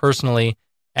asked, personally,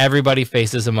 everybody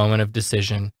faces a moment of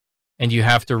decision, and you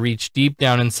have to reach deep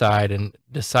down inside and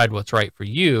decide what's right for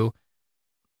you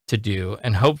to do,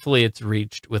 and hopefully it's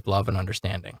reached with love and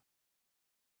understanding.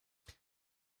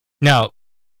 Now,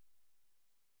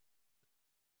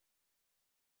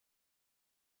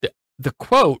 the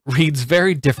quote reads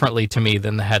very differently to me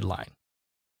than the headline.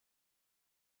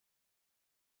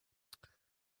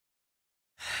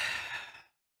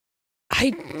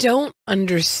 I don't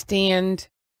understand.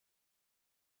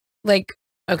 Like,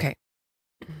 okay.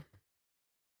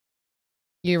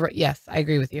 You're right. Yes, I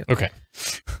agree with you. Okay.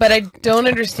 But I don't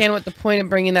understand what the point of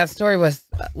bringing that story was,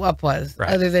 right,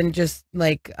 other than just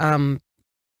like,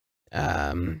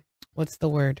 what's the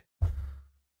word?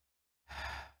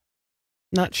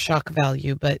 Not shock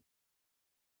value, but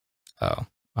oh,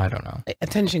 I don't know.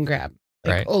 Attention grab.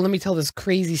 Like, right. Oh, let me tell this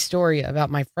crazy story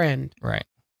about my friend. Right.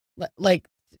 Like,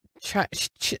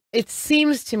 it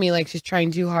seems to me like she's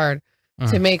trying too hard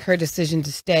to make her decision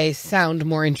to stay sound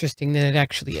more interesting than it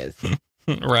actually is.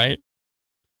 Right.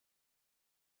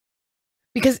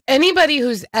 Because anybody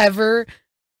who's ever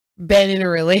been in a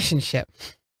relationship,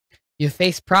 you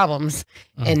face problems,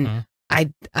 and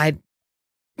I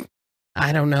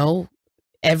don't know.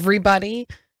 Everybody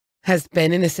has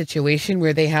been in a situation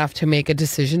where they have to make a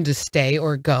decision to stay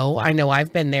or go. I know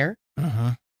I've been there.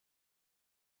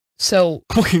 So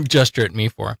what you gesture at me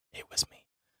for? It was me.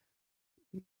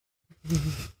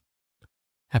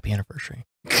 Happy anniversary.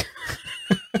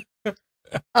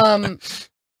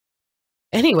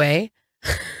 Anyway,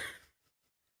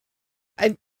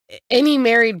 any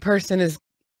married person is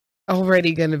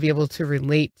already going to be able to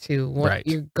relate to what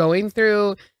you're going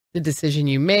through. the decision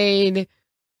you made.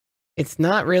 It's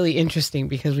not really interesting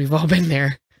because we've all been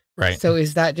there. Right. So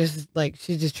is that just like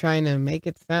she's just trying to make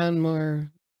it sound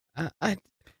more? I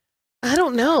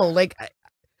don't know. Like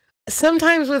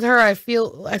sometimes with her, I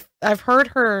feel I've heard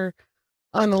her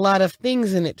on a lot of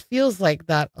things, and it feels like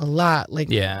that a lot. Like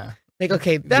like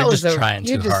okay, that was you're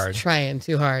just trying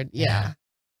too hard. Yeah.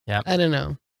 I don't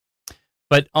know.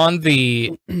 But on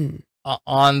the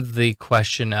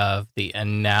question of the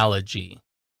analogy,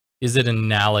 is it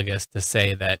analogous to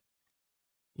say that,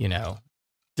 you know,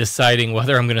 deciding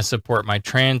whether I'm going to support my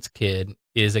trans kid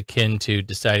is akin to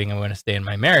deciding I'm going to stay in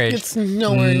my marriage? It's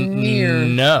nowhere near.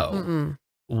 No. Mm-mm.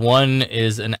 One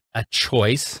is a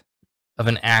choice of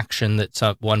an action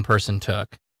that one person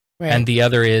took, and the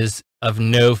other is of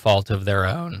no fault of their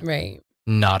own. Right.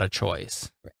 Not a choice.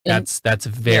 That's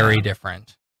very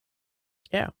different.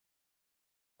 Yeah.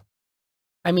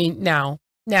 I mean, now,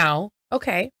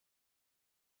 okay.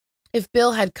 If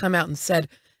Bill had come out and said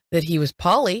that he was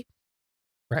poly,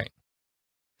 right,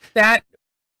 that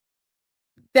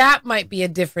might be a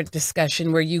different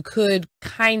discussion where you could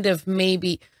kind of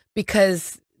maybe,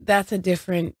 because that's a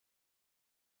different,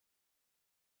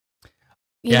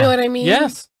 you know what I mean?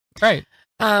 Yes, right.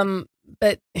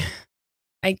 But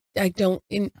I don't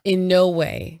in no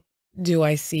way do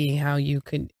I see how you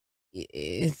could.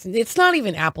 It's not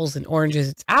even apples and oranges.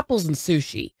 It's apples and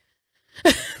sushi.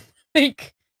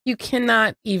 Like you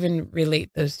cannot even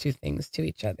relate those two things to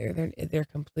each other. They're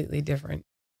completely different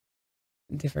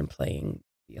playing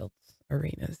fields,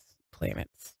 arenas,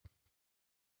 planets,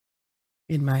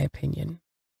 in my opinion.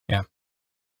 Yeah.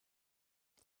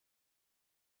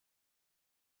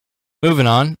 Moving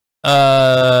on.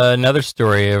 Another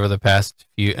story over the past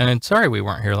few, and sorry we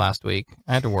weren't here last week.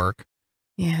 I had to work.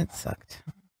 Yeah, it sucked.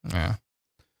 Yeah.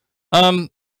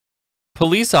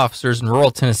 Police officers in rural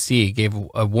Tennessee gave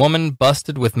a woman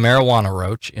busted with marijuana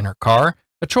roach in her car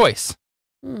a choice.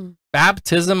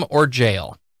 Baptism or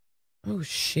jail. Oh,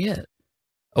 shit.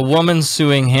 A woman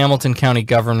suing Hamilton County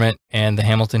government and the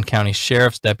Hamilton County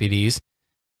Sheriff's deputies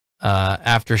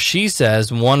after she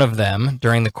says one of them,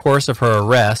 during the course of her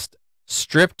arrest,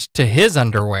 stripped to his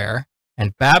underwear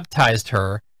and baptized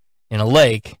her in a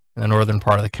lake in the northern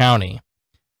part of the county.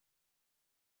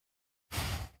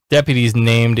 Deputies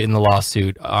named in the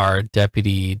lawsuit are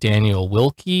Deputy Daniel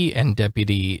Wilkie and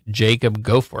Deputy Jacob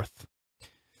Goforth.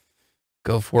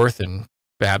 Go forth and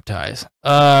baptize.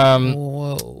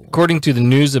 According to the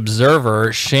News Observer,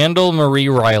 Shandell Marie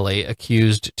Riley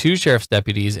accused two sheriff's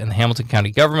deputies in the Hamilton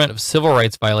County government of civil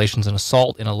rights violations and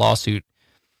assault in a lawsuit,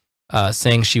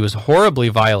 saying she was horribly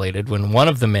violated when one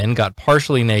of the men got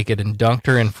partially naked and dunked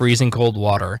her in freezing cold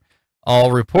water,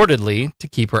 all reportedly to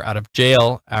keep her out of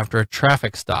jail after a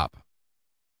traffic stop.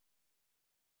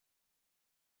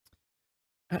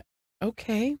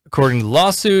 Okay. According to the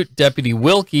lawsuit, Deputy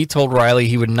Wilkie told Riley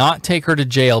he would not take her to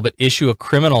jail but issue a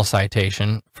criminal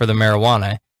citation for the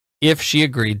marijuana if she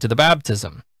agreed to the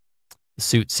baptism. The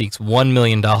suit seeks $1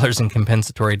 million in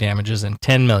compensatory damages and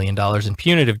 $10 million in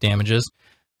punitive damages,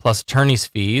 plus attorney's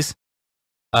fees.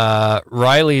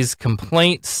 Riley's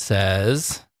complaint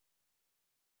says,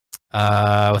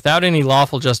 without any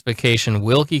lawful justification,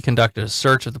 Wilkie conducted a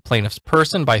search of the plaintiff's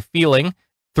person by feeling,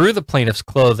 through the plaintiff's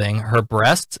clothing, her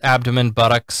breasts, abdomen,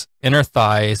 buttocks, inner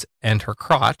thighs, and her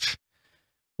crotch.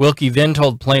 Wilkie then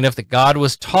told plaintiff that God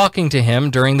was talking to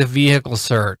him during the vehicle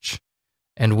search,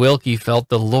 and Wilkie felt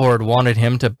the Lord wanted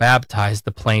him to baptize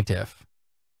the plaintiff.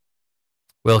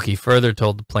 Wilkie further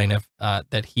told the plaintiff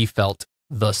that he felt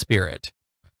the Spirit.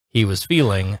 He was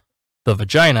feeling the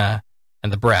vagina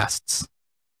and the breasts,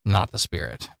 not the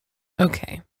Spirit.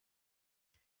 Okay.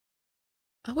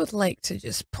 I would like to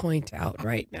just point out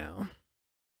right now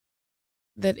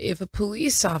that if a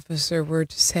police officer were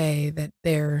to say that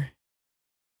their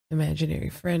imaginary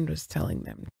friend was telling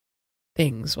them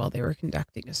things while they were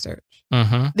conducting a search,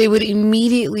 they would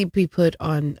immediately be put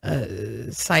on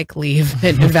psych leave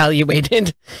and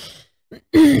evaluated.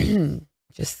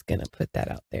 Just gonna put that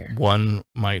out there. One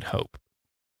might hope.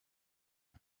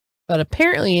 But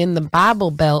apparently in the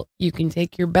Bible Belt, you can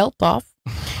take your belt off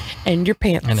and your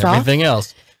pants and off. Everything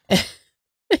else.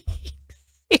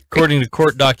 According to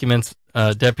court documents,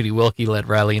 Deputy Wilkie led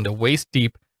Riley into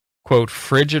waist-deep, quote,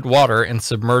 frigid water and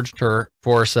submerged her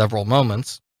for several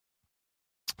moments.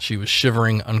 She was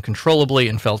shivering uncontrollably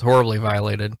and felt horribly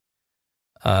violated.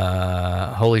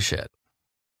 Holy shit.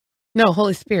 No,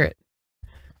 Holy Spirit.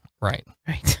 Right.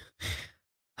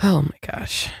 Oh my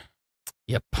gosh.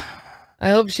 Yep. I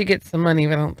hope she gets some money,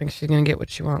 but I don't think she's going to get what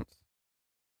she wants.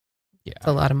 Yeah. It's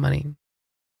a lot of money.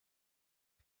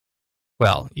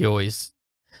 Well, you always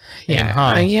Yeah,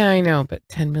 I know, but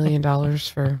 $10 million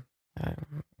for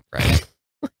right.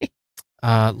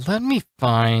 Let me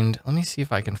see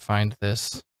if I can find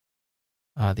this.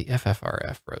 The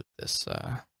FFRF wrote this.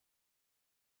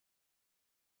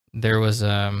 There was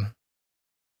there's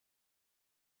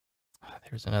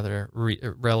another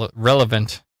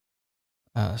relevant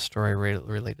story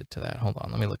related to that. Hold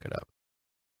on, let me look it up.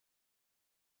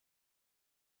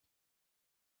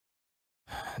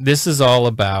 This is all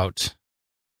about,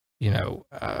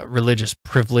 religious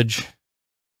privilege.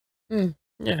 Yeah.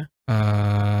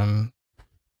 Yeah,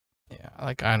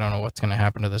 like I don't know what's gonna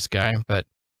happen to this guy, but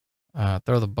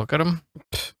throw the book at him.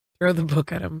 Throw the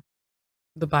book at him.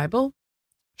 The Bible?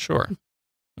 Sure.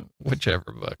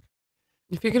 Whichever book.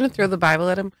 If you're gonna throw the Bible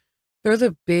at him, throw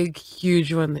the big,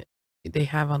 huge one that they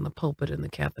have on the pulpit in the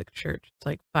Catholic Church. It's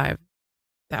like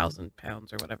 5,000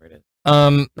 pounds or whatever it is.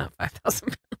 Not 5,000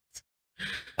 pounds.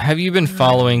 Have you been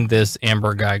following this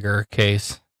Amber Geiger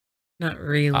case? Not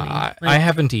really. I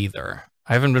haven't either.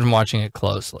 I haven't been watching it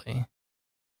closely.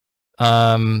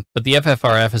 But the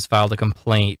FFRF has filed a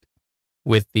complaint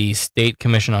with the State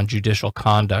Commission on Judicial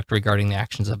Conduct regarding the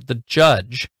actions of the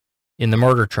judge in the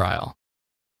murder trial.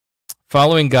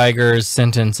 Following Geiger's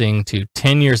sentencing to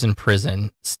 10 years in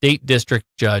prison, State District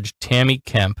Judge Tammy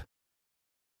Kemp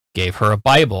gave her a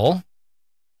Bible,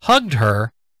 hugged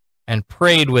her, and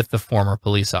prayed with the former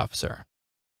police officer,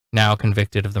 now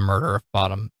convicted of the murder of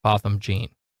Botham Jean.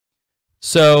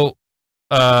 So,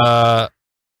 from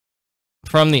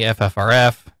the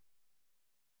FFRF,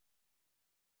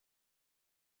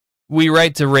 we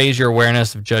write to raise your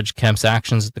awareness of Judge Kemp's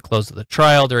actions at the close of the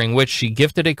trial, during which she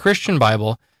gifted a Christian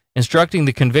Bible, instructing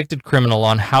the convicted criminal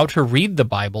on how to read the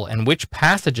Bible and which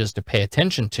passages to pay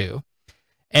attention to,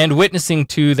 and witnessing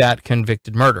to that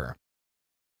convicted murder.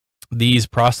 These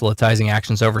proselytizing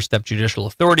actions overstepped judicial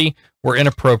authority, were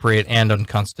inappropriate and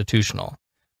unconstitutional.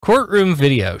 Courtroom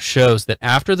video shows that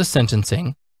after the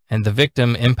sentencing and the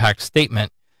victim impact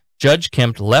statement, Judge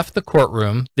Kemp left the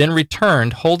courtroom, then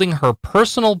returned holding her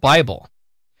personal Bible.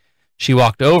 She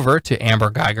walked over to Amber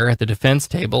Geiger at the defense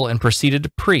table and proceeded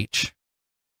to preach.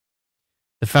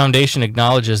 The foundation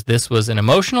acknowledges this was an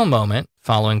emotional moment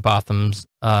following Botham's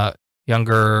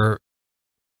younger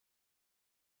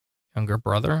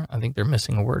brother. I think they're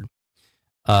missing a word.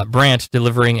 Brandt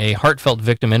delivering a heartfelt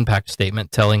victim impact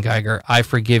statement telling Geiger, "I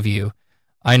forgive you.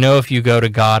 I know if you go to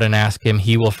God and ask him,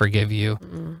 he will forgive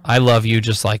you. I love you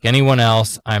just like anyone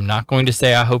else. I'm not going to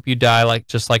say I hope you die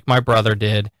just like my brother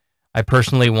did. I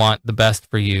personally want the best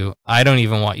for you. I don't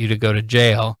even want you to go to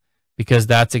jail because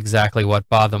that's exactly what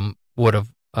Botham would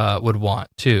want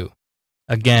too.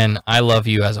 Again, I love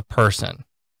you as a person."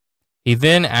 He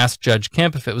then asked Judge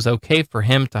Kemp if it was okay for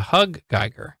him to hug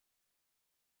Geiger.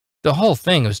 The whole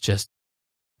thing was just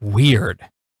weird.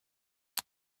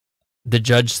 The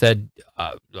judge said,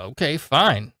 okay,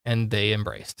 fine, and they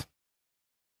embraced.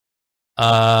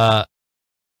 But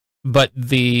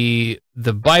the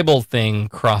Bible thing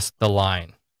crossed the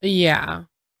line. Yeah.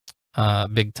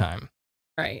 Big time.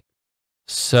 Right.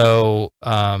 So,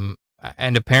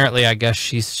 and apparently, I guess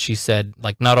she said,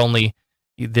 like, not only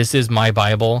this is my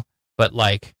Bible, but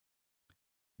like,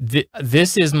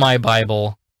 this is my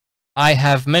Bible. I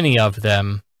have many of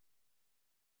them,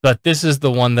 but this is the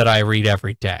one that I read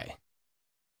every day.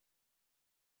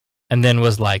 And then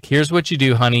was like, here's what you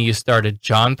do, honey. You started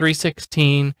John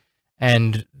 3:16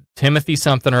 and Timothy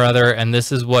something or other, and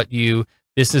this is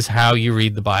how you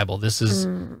read the Bible. This is,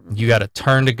 you got to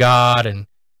turn to God and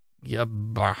yeah.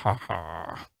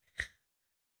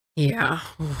 Yeah.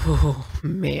 Oh,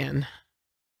 man.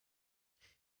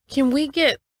 Can we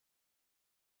get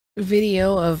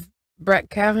video of Brett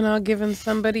Kavanaugh giving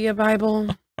somebody a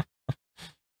Bible?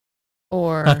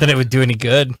 Or not that it would do any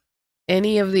good.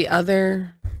 Any of the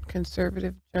other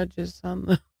conservative judges on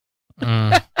the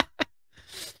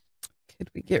could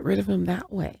we get rid of him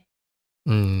that way?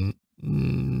 No.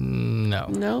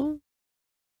 No?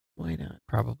 Why not?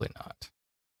 Probably not.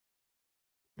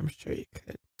 I'm sure you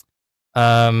could.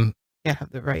 Yeah,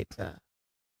 have the right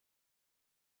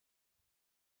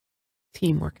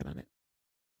team working on it.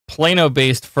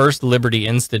 Plano-based First Liberty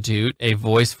Institute, a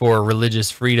voice for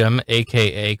religious freedom,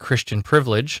 aka Christian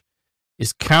privilege,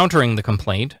 is countering the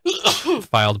complaint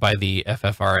filed by the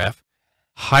FFRF.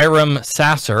 Hiram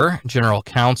Sasser, general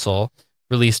counsel,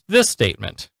 released this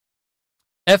statement.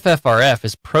 FFRF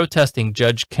is protesting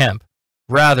Judge Kemp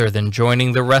rather than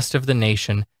joining the rest of the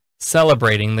nation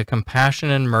celebrating the compassion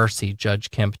and mercy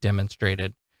Judge Kemp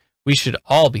demonstrated. We should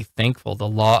all be thankful the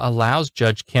law allows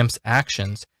Judge Kemp's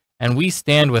actions, and we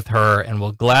stand with her and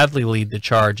will gladly lead the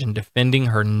charge in defending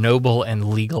her noble and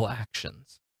legal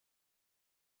actions.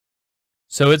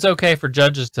 So it's okay for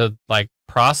judges to, like,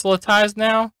 proselytize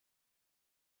now?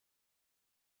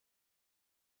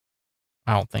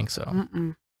 I don't think so.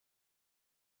 Mm-mm.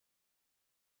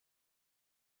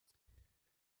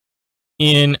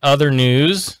 In other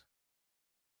news,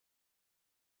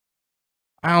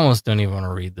 I almost don't even want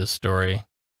to read this story.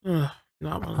 Ugh,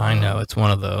 not one of I know those. it's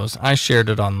one of those. I shared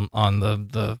it on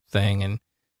the thing, and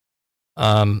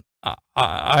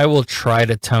I will try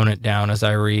to tone it down as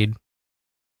I read.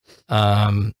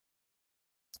 But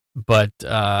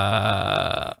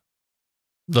the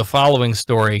following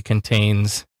story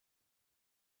contains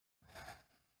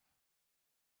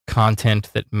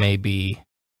content that may be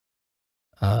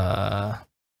a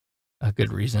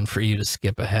good reason for you to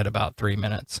skip ahead about 3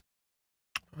 minutes.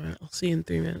 All right, I'll see you in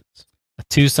 3 minutes. A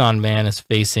Tucson man is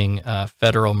facing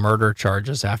federal murder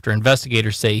charges after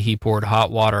investigators say he poured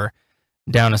hot water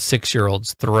down a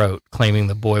 6-year-old's throat, claiming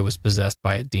the boy was possessed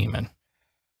by a demon.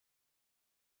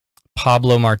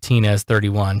 Pablo Martinez,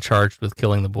 31, charged with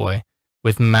killing the boy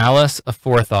with malice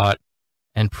aforethought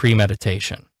and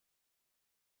premeditation.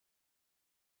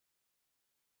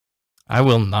 I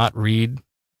will not read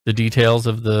the details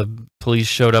of the police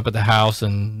showed up at the house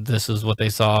and this is what they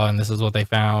saw and this is what they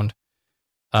found.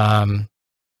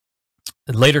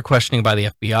 Later questioning by the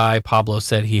FBI, Pablo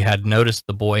said he had noticed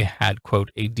the boy had, quote,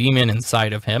 a demon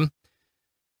inside of him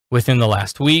within the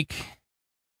last week.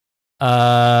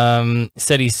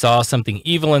 Said he saw something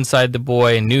evil inside the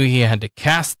boy and knew he had to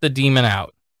cast the demon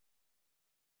out.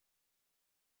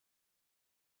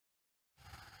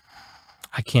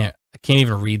 I can't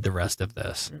even read the rest of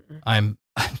this. The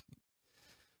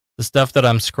stuff that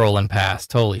I'm scrolling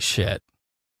past. Holy shit.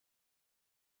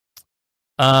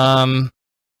 The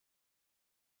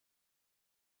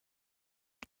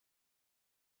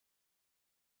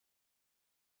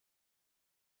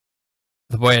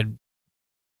boy had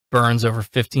burns over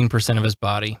 15% of his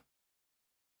body.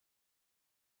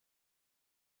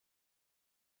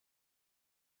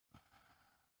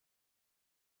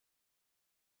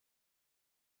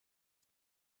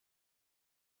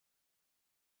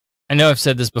 I know I've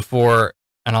said this before,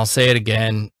 and I'll say it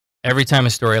again. Every time a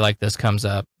story like this comes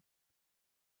up,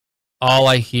 all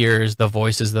I hear is the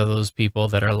voices of those people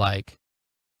that are like,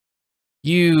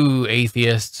 you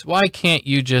atheists, why can't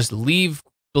you just leave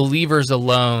believers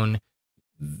alone?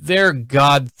 Their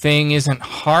God thing isn't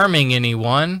harming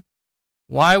anyone.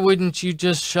 Why wouldn't you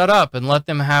just shut up and let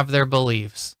them have their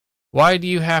beliefs? Why do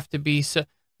you have to be so?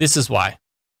 This is why.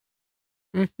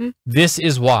 Mm-hmm. This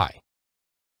is why.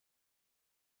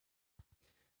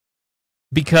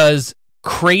 Because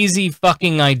crazy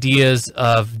fucking ideas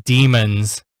of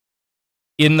demons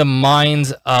in the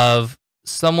minds of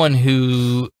someone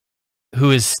who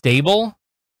is stable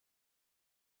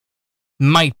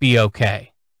might be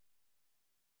okay.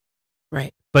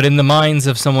 Right. But in the minds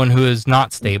of someone who is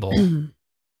not stable,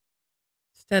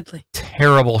 it's deadly.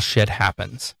 Terrible shit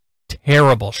happens.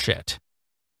 Terrible shit.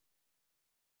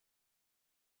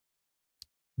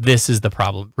 This is the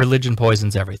problem. Religion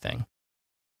poisons everything.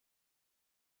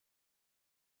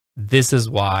 This is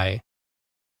why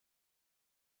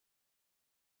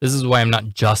I'm not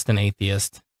just an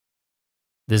atheist.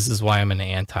 This is why I'm an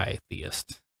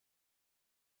anti-atheist.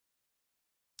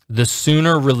 The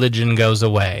sooner religion goes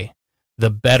away, the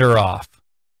better off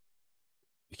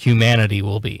humanity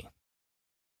will be.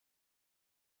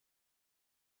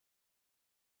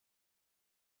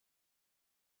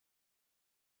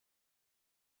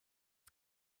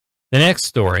 The next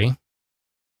story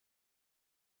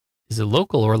is a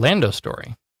local Orlando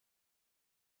story.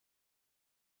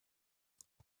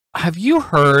 Have you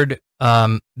heard,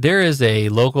 there is a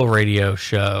local radio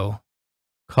show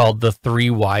called The Three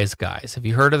Wise Guys. Have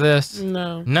you heard of this?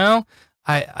 No. No?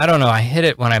 I don't know. I hit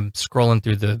it when I'm scrolling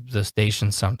through the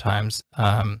station sometimes.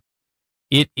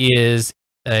 It is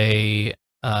a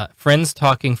Friends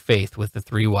Talking Faith with the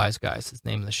Three Wise Guys is the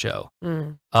name of the show.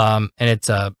 Mm. And it's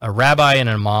a rabbi and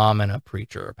a mom and a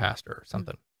preacher or pastor or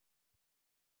something.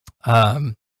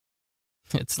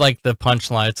 It's like the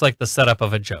punchline. It's like the setup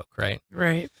of a joke, right?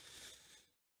 Right.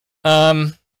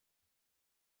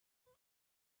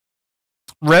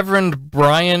 Reverend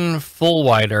Brian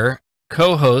Fullwider,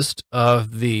 co-host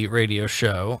of the radio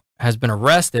show, has been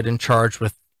arrested and charged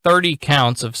with 30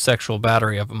 counts of sexual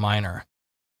battery of a minor.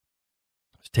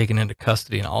 He was taken into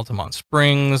custody in Altamont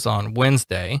Springs on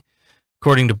Wednesday.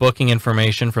 According to booking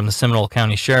information from the Seminole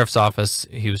County Sheriff's Office,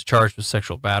 he was charged with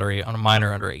sexual battery on a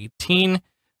minor under 18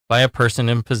 by a person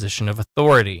in position of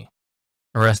authority.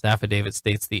 Arrest affidavit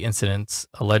states the incidents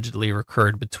allegedly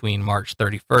occurred between March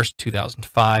 31st,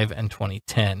 2005 and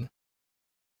 2010.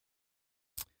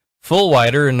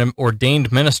 Fullwider, an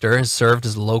ordained minister, has served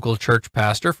as a local church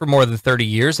pastor for more than 30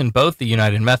 years in both the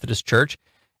United Methodist Church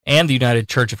and the United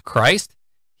Church of Christ.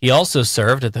 He also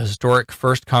served at the historic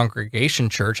First Congregation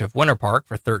Church of Winter Park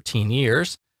for 13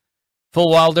 years.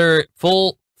 Fullwider,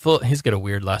 he's got a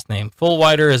weird last name.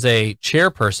 Fullwider is a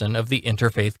chairperson of the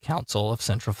Interfaith Council of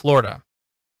Central Florida.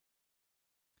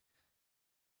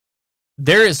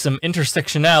 There is some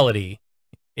intersectionality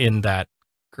in that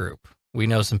group. We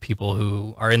know some people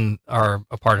who are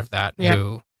a part of that. Yep.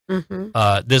 Who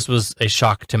this was a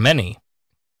shock to many.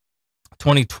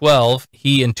 2012,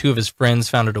 he and two of his friends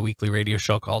founded a weekly radio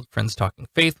show called Friends Talking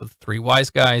Faith with three wise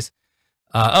guys.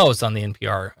 It's on the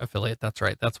NPR affiliate. That's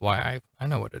right. That's why I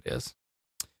know what it is.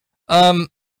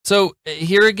 So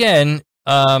here again,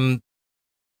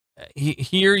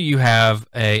 here you have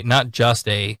not just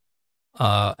and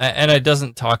it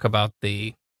doesn't talk about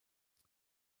the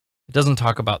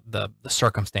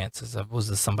circumstances of, was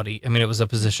this somebody, I mean, it was a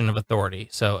position of authority.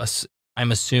 So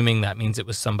I'm assuming that means it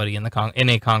was somebody in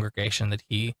a congregation that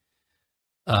he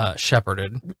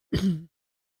shepherded.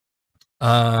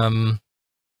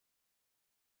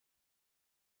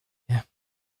 Yeah,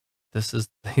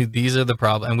 these are the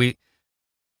problems, and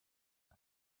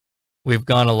we've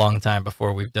gone a long time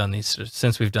before we've done these,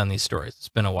 since we've done these stories. It's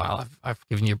been a while. I've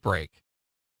given you a break.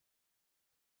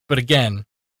 But again,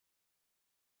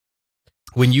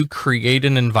 when you create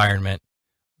an environment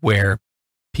where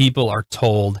people are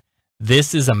told,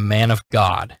 this is a man of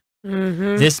God,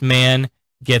 this man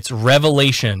gets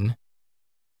revelation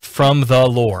from the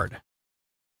Lord,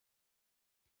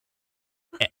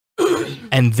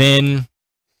 and then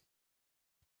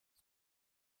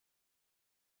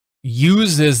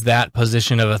uses that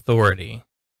position of authority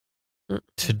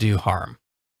to do harm.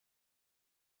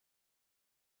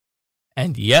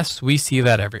 And yes, we see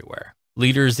that everywhere.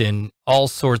 Leaders in all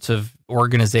sorts of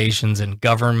organizations and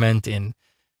government and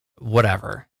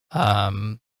whatever,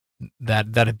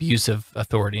 that abuse of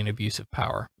authority and abuse of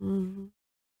power.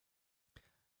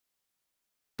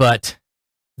 But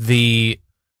the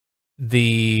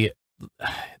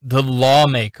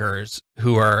lawmakers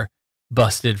who are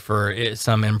busted for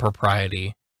some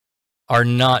impropriety are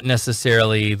not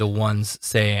necessarily the ones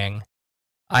saying,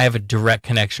 I have a direct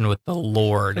connection with the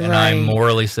Lord, and I'm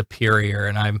morally superior,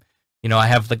 and I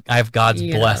have God's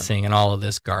blessing and all of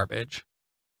this garbage.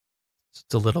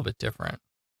 It's a little bit different.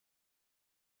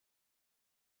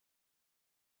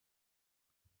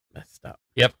 Messed up.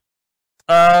 Yep.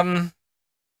 I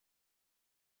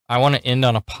want to end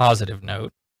on a positive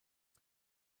note.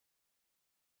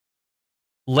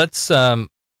 Let's do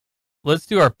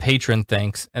our patron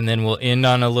thanks, and then we'll end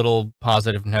on a little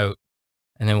positive note,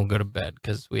 and then we'll go to bed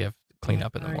because we have to clean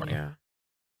up in the morning. Yeah.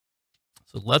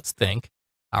 So let's thank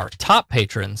our top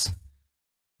patrons.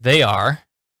 They are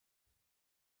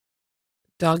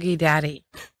Doggy Daddy.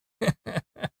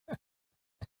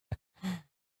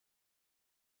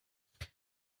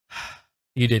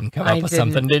 You didn't come up with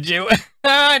something, did you?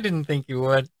 I didn't think you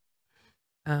would.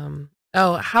 How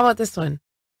about this one?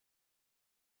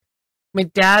 My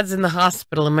dad's in the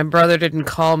hospital, and my brother didn't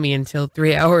call me until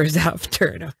 3 hours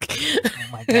after. Okay. Oh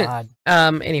my God.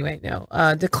 Anyway, no.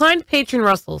 Declined patron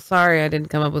Russell. Sorry, I didn't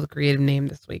come up with a creative name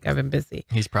this week. I've been busy.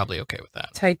 He's probably okay with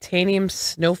that. Titanium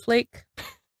Snowflake.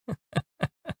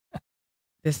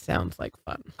 This sounds like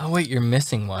fun. Oh wait, you're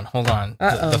missing one. Hold on.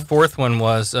 The fourth one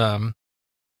was. Oh,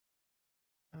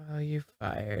 you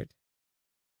fired.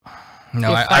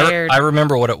 No, I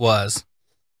remember what it was.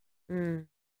 Okay.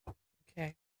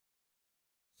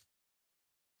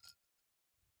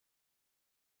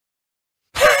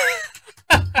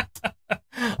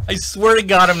 I swear to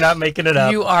God, I'm not making it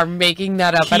up. You are making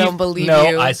that up. Keith, I don't believe you.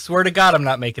 No, I swear to God, I'm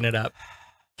not making it up.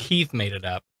 Keith made it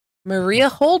up. Maria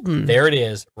Holden. There it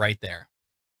is, right there.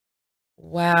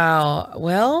 Wow.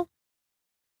 Well,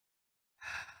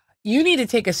 you need to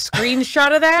take a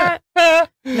screenshot of that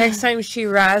next time she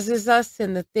razzes us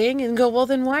in the thing and go, well,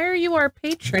 then why are you our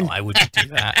patron? No, I wouldn't do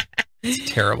that.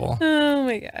 It's terrible. Oh,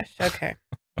 my gosh. Okay.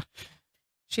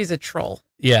 She's a troll.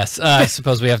 Yes, I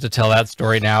suppose we have to tell that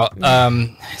story now.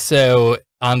 So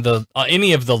on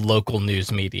any of the local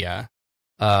news media,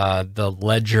 the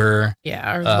Ledger,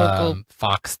 our local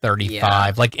Fox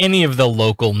 35, like any of the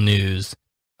local news,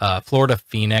 Florida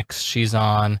Phoenix, she's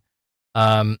on.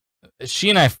 She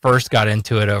and I first got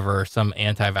into it over some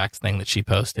anti-vax thing that she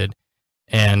posted,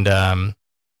 and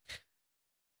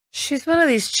she's one of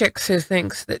these chicks who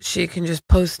thinks that she can just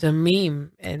post a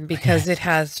meme, and because it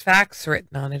has facts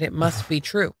written on it, it must be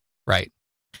true. Right.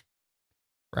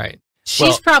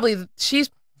 She probably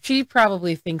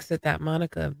thinks that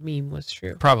Monica meme was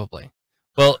true. Probably.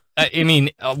 Well, I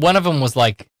mean, one of them was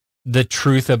like, the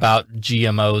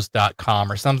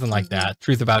truthaboutgmos.com or something like that.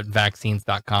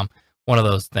 Truthaboutvaccines.com. One of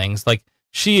those things. Like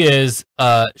she has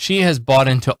bought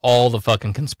into all the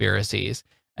fucking conspiracies.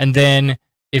 And then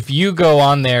if you go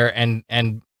on there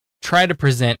and try to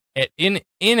present it in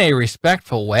a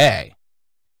respectful way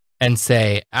and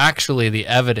say, actually, the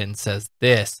evidence says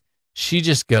this, she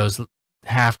just goes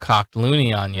half-cocked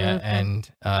loony on you, and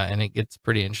it gets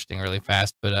pretty interesting really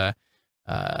fast. But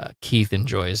Keith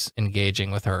enjoys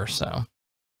engaging with her, so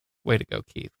way to go,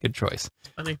 Keith. Good choice.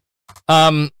 Funny.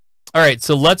 All right,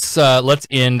 so let's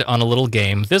end on a little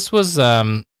game. This was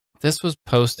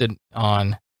posted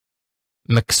on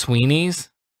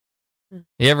McSweeney's.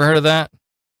 You ever heard of that?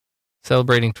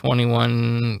 Celebrating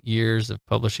 21 years of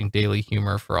publishing daily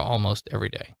humor for almost every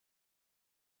day.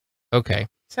 Okay.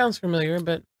 Sounds familiar,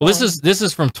 but well, this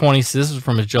is from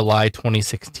a July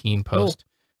 2016 post.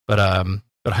 But I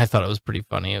thought it was pretty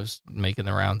funny. It was making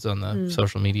the rounds on the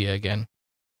social media again.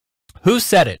 Who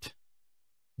said it?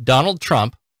 Donald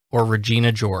Trump or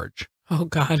Regina George? Oh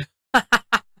God. All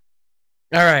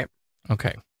right.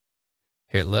 Okay.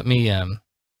 Here, let me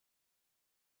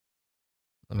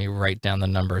write down the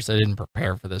numbers. I didn't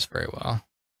prepare for this very well.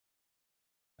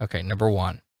 Okay, number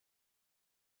 1.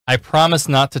 I promise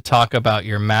not to talk about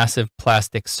your massive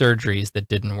plastic surgeries that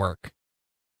didn't work.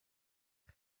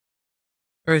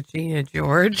 Regina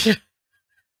George.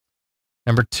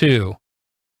 Number 2.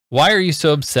 Why are you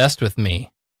so obsessed with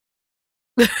me?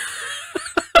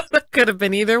 That could have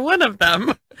been either one of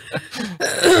them.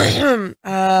 That's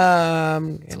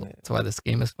why this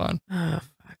game is fun. Oh,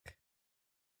 fuck.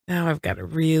 Now I've got to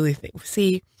really think.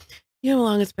 See, you know how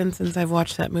long it's been since I've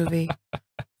watched that movie?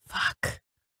 Fuck.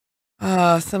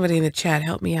 Somebody in the chat,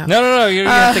 help me out. No, you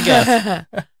have to guess.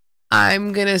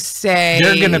 I'm going to say...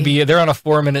 They're on a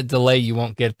 4-minute delay. You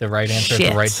won't get the right answer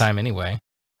at the right time anyway.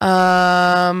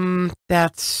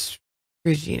 That's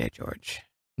Regina George.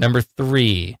 Number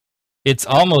 3. It's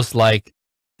almost like,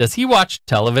 does he watch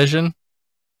television?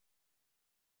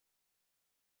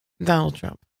 Donald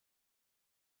Trump.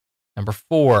 Number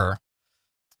 4.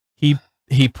 He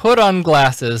put on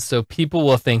glasses so people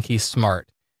will think he's smart.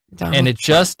 And it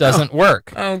just doesn't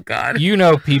work. Oh, God. You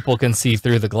know people can see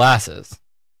through the glasses.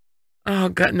 Oh,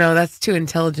 God. No, that's too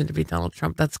intelligent to be Donald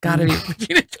Trump. That's got to be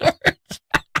Regina George.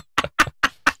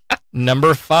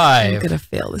 Number 5. I'm going to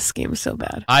fail this game so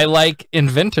bad. I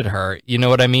invented her. You know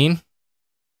what I mean?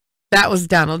 That was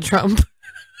Donald Trump.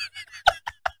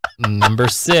 Number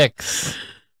 6.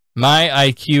 My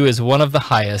IQ is one of the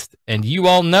highest, and you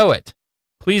all know it.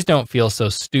 Please don't feel so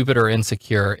stupid or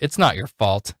insecure. It's not your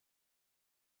fault.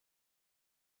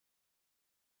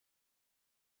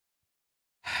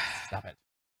 Stop it.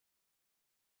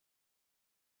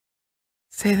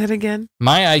 Say that again.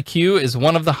 My IQ is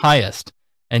one of the highest,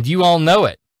 and you all know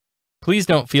it. Please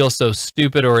don't feel so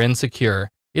stupid or insecure.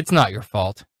 It's not your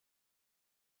fault.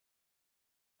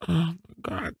 Oh, my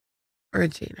God.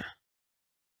 Regina.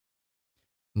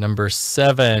 Number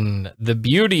 7. The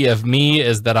beauty of me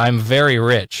is that I'm very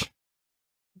rich.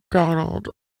 Donald.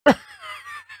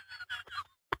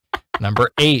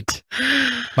 Number 8.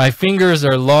 My fingers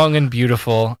are long and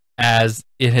beautiful, as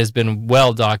it has been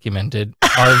well documented,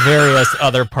 are various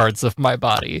other parts of my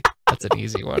body. That's an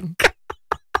easy one.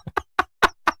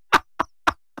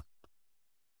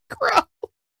 Gross.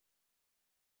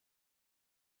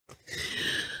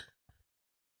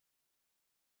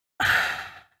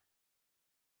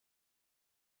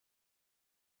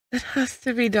 It has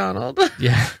to be Donald.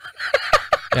 Yeah.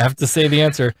 You have to say the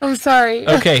answer. I'm sorry.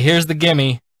 Okay, here's the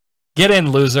gimme. Get in,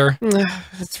 loser.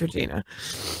 It's Regina.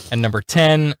 And number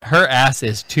 10, her ass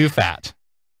is too fat.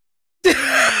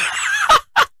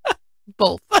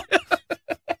 Both. You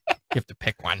have to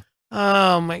pick one.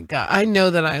 Oh, my God. I know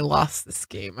that I lost this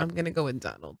game. I'm going to go with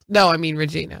Donald. No, I mean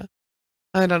Regina.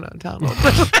 I don't know, Donald.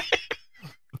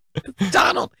 It's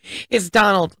Donald. It's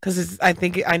Donald because I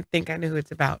think I know who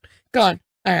it's about. Go on.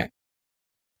 All right.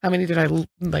 How many did I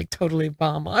totally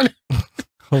bomb on?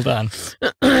 Hold on.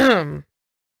 All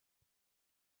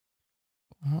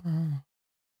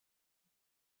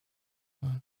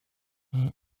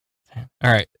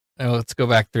right. Now let's go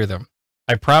back through them.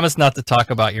 I promise not to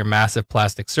talk about your massive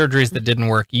plastic surgeries that didn't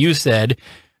work. You said,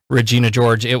 Regina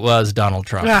George, it was Donald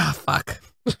Trump. Ah, fuck.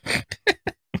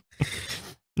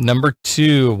 Number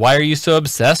 2, why are you so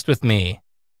obsessed with me?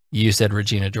 You said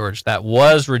Regina George. That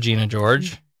was Regina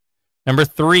George. Number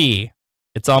 3,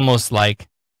 it's almost like,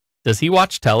 does he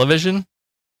watch television?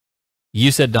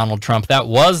 You said Donald Trump. That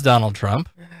was Donald Trump.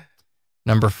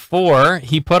 Number 4,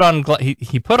 he put on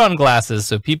glasses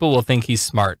so people will think he's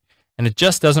smart, and it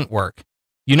just doesn't work.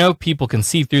 You know people can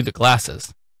see through the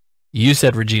glasses. You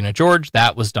said Regina George.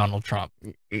 That was Donald Trump.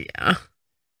 Yeah.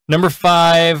 Number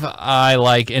 5, I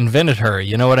like invented her.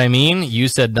 You know what I mean? You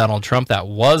said Donald Trump. That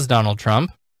was Donald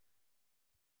Trump.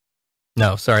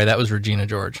 No, sorry, that was Regina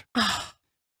George.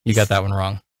 You got that one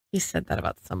wrong. He said that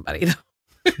about somebody,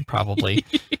 though. Probably.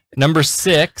 Number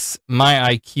 6,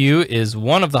 my IQ is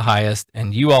one of the highest,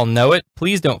 and you all know it.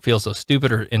 Please don't feel so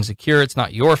stupid or insecure. It's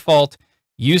not your fault.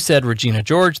 You said Regina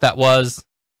George. That was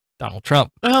Donald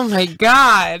Trump. Oh, my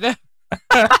God.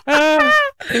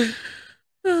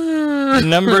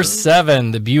 Number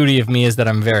 7, the beauty of me is that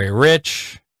I'm very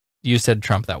rich. You said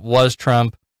Trump. That was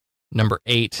Trump. Number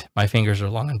 8, my fingers are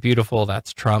long and beautiful.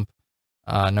 That's Trump.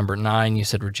 Number 9, you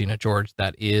said Regina George.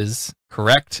 That is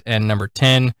correct. And number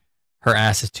 10, her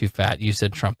ass is too fat. You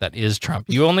said Trump. That is Trump.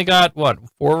 You only got, what,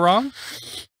 4 wrong?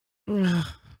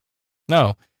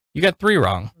 No, you got 3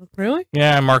 wrong. Really?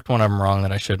 Yeah, I marked one of them wrong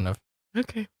that I shouldn't have.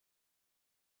 Okay.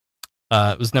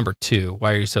 It was number 2.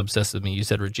 Why are you so obsessed with me? You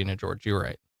said Regina George. You were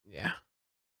right. Yeah.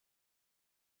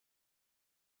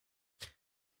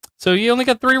 So you only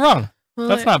got 3 wrong. Well,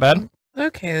 That's not bad.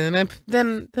 Okay,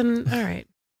 then all right.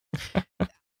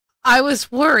 I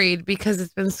was worried because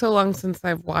it's been so long since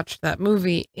I've watched that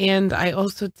movie, and I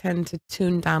also tend to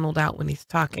tune Donald out when he's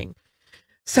talking.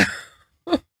 So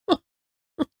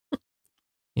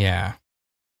yeah.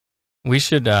 We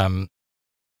should go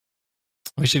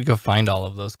find all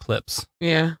of those clips.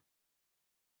 yeah.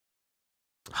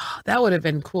 That would have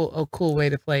been cool. A cool way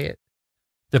to play it.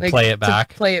 To play it back.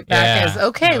 To play it back as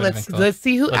okay. Let's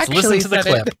see who let's actually listen to the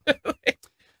said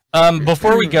clip.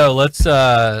 Before we go, let's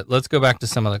go back to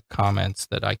some of the comments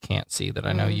that I can't see that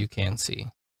I know you can see.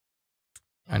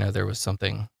 I know there was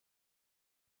something.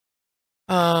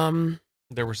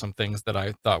 There were some things that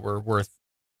I thought were worth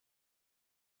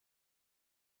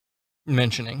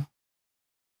mentioning.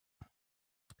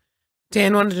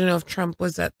 Dan wanted to know if Trump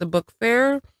was at the book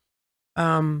fair.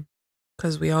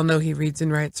 Because we all know he reads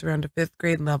and writes around a 5th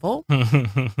grade level.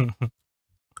 I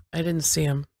didn't see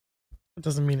him. It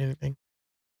doesn't mean anything.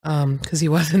 Because he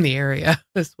was in the area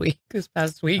this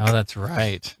past week. Oh, that's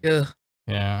right. Ugh.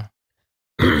 Yeah.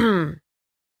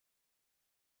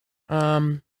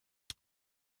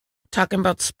 Talking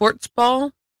about sports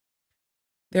ball,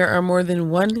 there are more than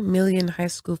 1 million high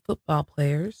school football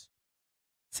players.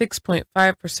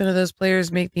 6.5% of those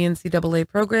players make the NCAA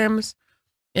programs,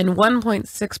 and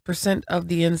 1.6% of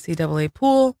the NCAA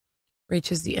pool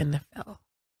reaches the NFL.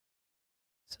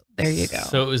 So there you go.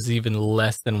 So it was even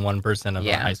less than 1% of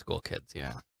the high school kids.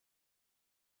 Yeah.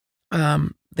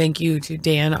 Thank you to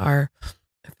Dan, our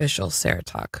official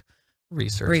SarahTalk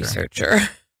researcher.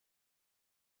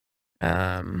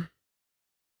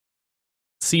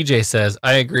 CJ says,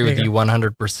 I agree with you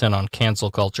 100% on cancel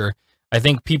culture. I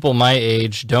think people my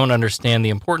age don't understand the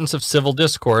importance of civil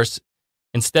discourse.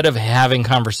 Instead of having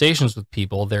conversations with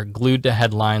people, they're glued to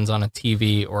headlines on a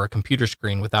TV or a computer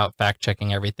screen without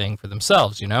fact-checking everything for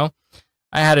themselves, you know?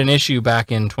 I had an issue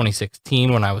back in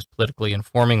 2016 when I was politically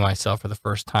informing myself for the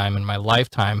first time in my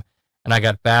lifetime, and I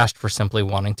got bashed for simply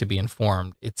wanting to be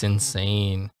informed. It's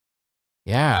insane.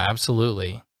 Yeah,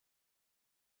 absolutely.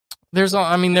 There's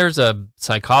a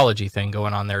psychology thing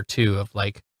going on there, too, of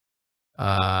like,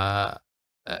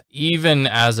 even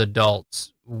as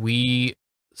adults, we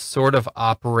sort of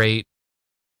operate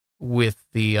with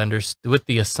the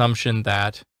assumption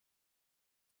that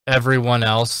everyone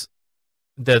else,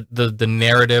 the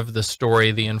narrative, the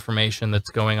story, the information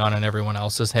that's going on in everyone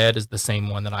else's head is the same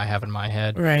one that I have in my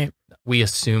head. Right. We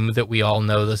assume that we all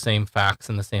know the same facts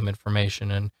and the same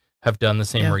information and have done the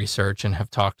same research and have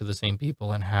talked to the same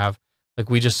people and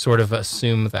we just sort of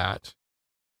assume that,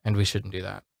 and we shouldn't do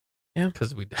that. Yeah.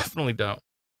 Because we definitely don't.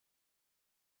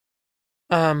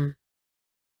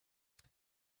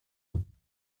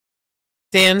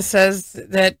 Dan says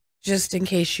that just in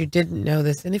case you didn't know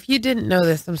this, and if you didn't know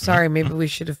this, I'm sorry, maybe we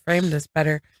should have framed this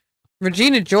better.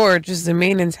 Regina George is the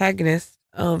main antagonist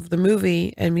of the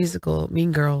movie and musical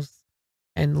Mean Girls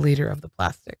and leader of the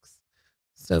Plastics.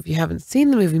 So if you haven't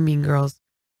seen the movie Mean Girls,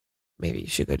 maybe you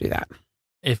should go do that.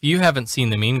 If you haven't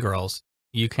seen the Mean Girls,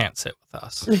 you can't sit with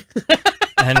us.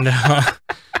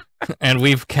 And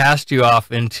we've cast you off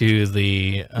into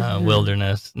the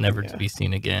wilderness, never to be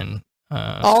seen again.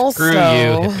 Also, screw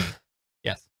you.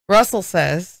 Yes. Russell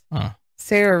says,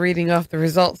 Sarah reading off the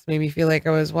results made me feel like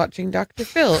I was watching Dr.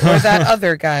 Phil or that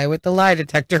other guy with the lie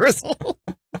detector result.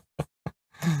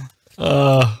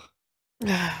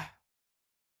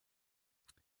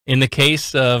 In the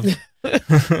case of...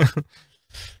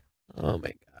 Oh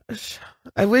my gosh.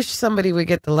 I wish somebody would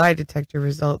get the lie detector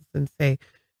results and say,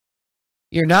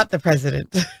 you're not the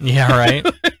president. Yeah, right.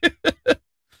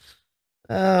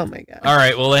 Oh my God. All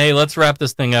right. Well, hey, let's wrap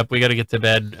this thing up. We got to get to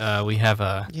bed. We have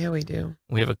a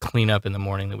cleanup in the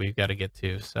morning that we've got to get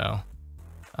to. So,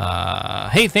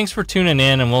 hey, thanks for tuning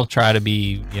in, and we'll try to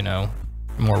be,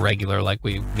 more regular like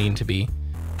we mean to be.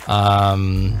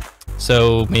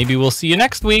 So maybe we'll see you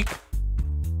next week.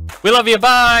 We love you.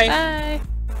 Bye. Bye.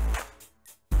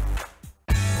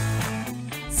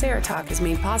 SarahTalk is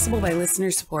made possible by listener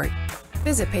support.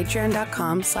 Visit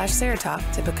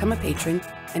patreon.com/SarahTalk to become a patron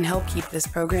and help keep this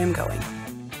program going.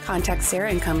 Contact Sarah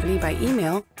and Company by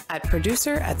email at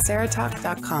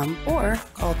producer@SarahTalk.com or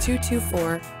call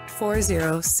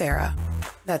 224-40-SARAH.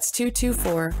 That's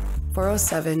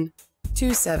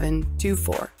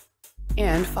 224-407-2724.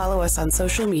 And follow us on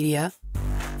social media,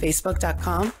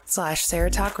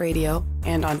 facebook.com/SarahTalkRadio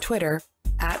and on Twitter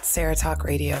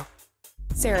 @SarahTalkRadio.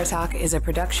 SarahTalk is a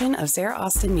production of Sarah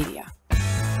Austin Media.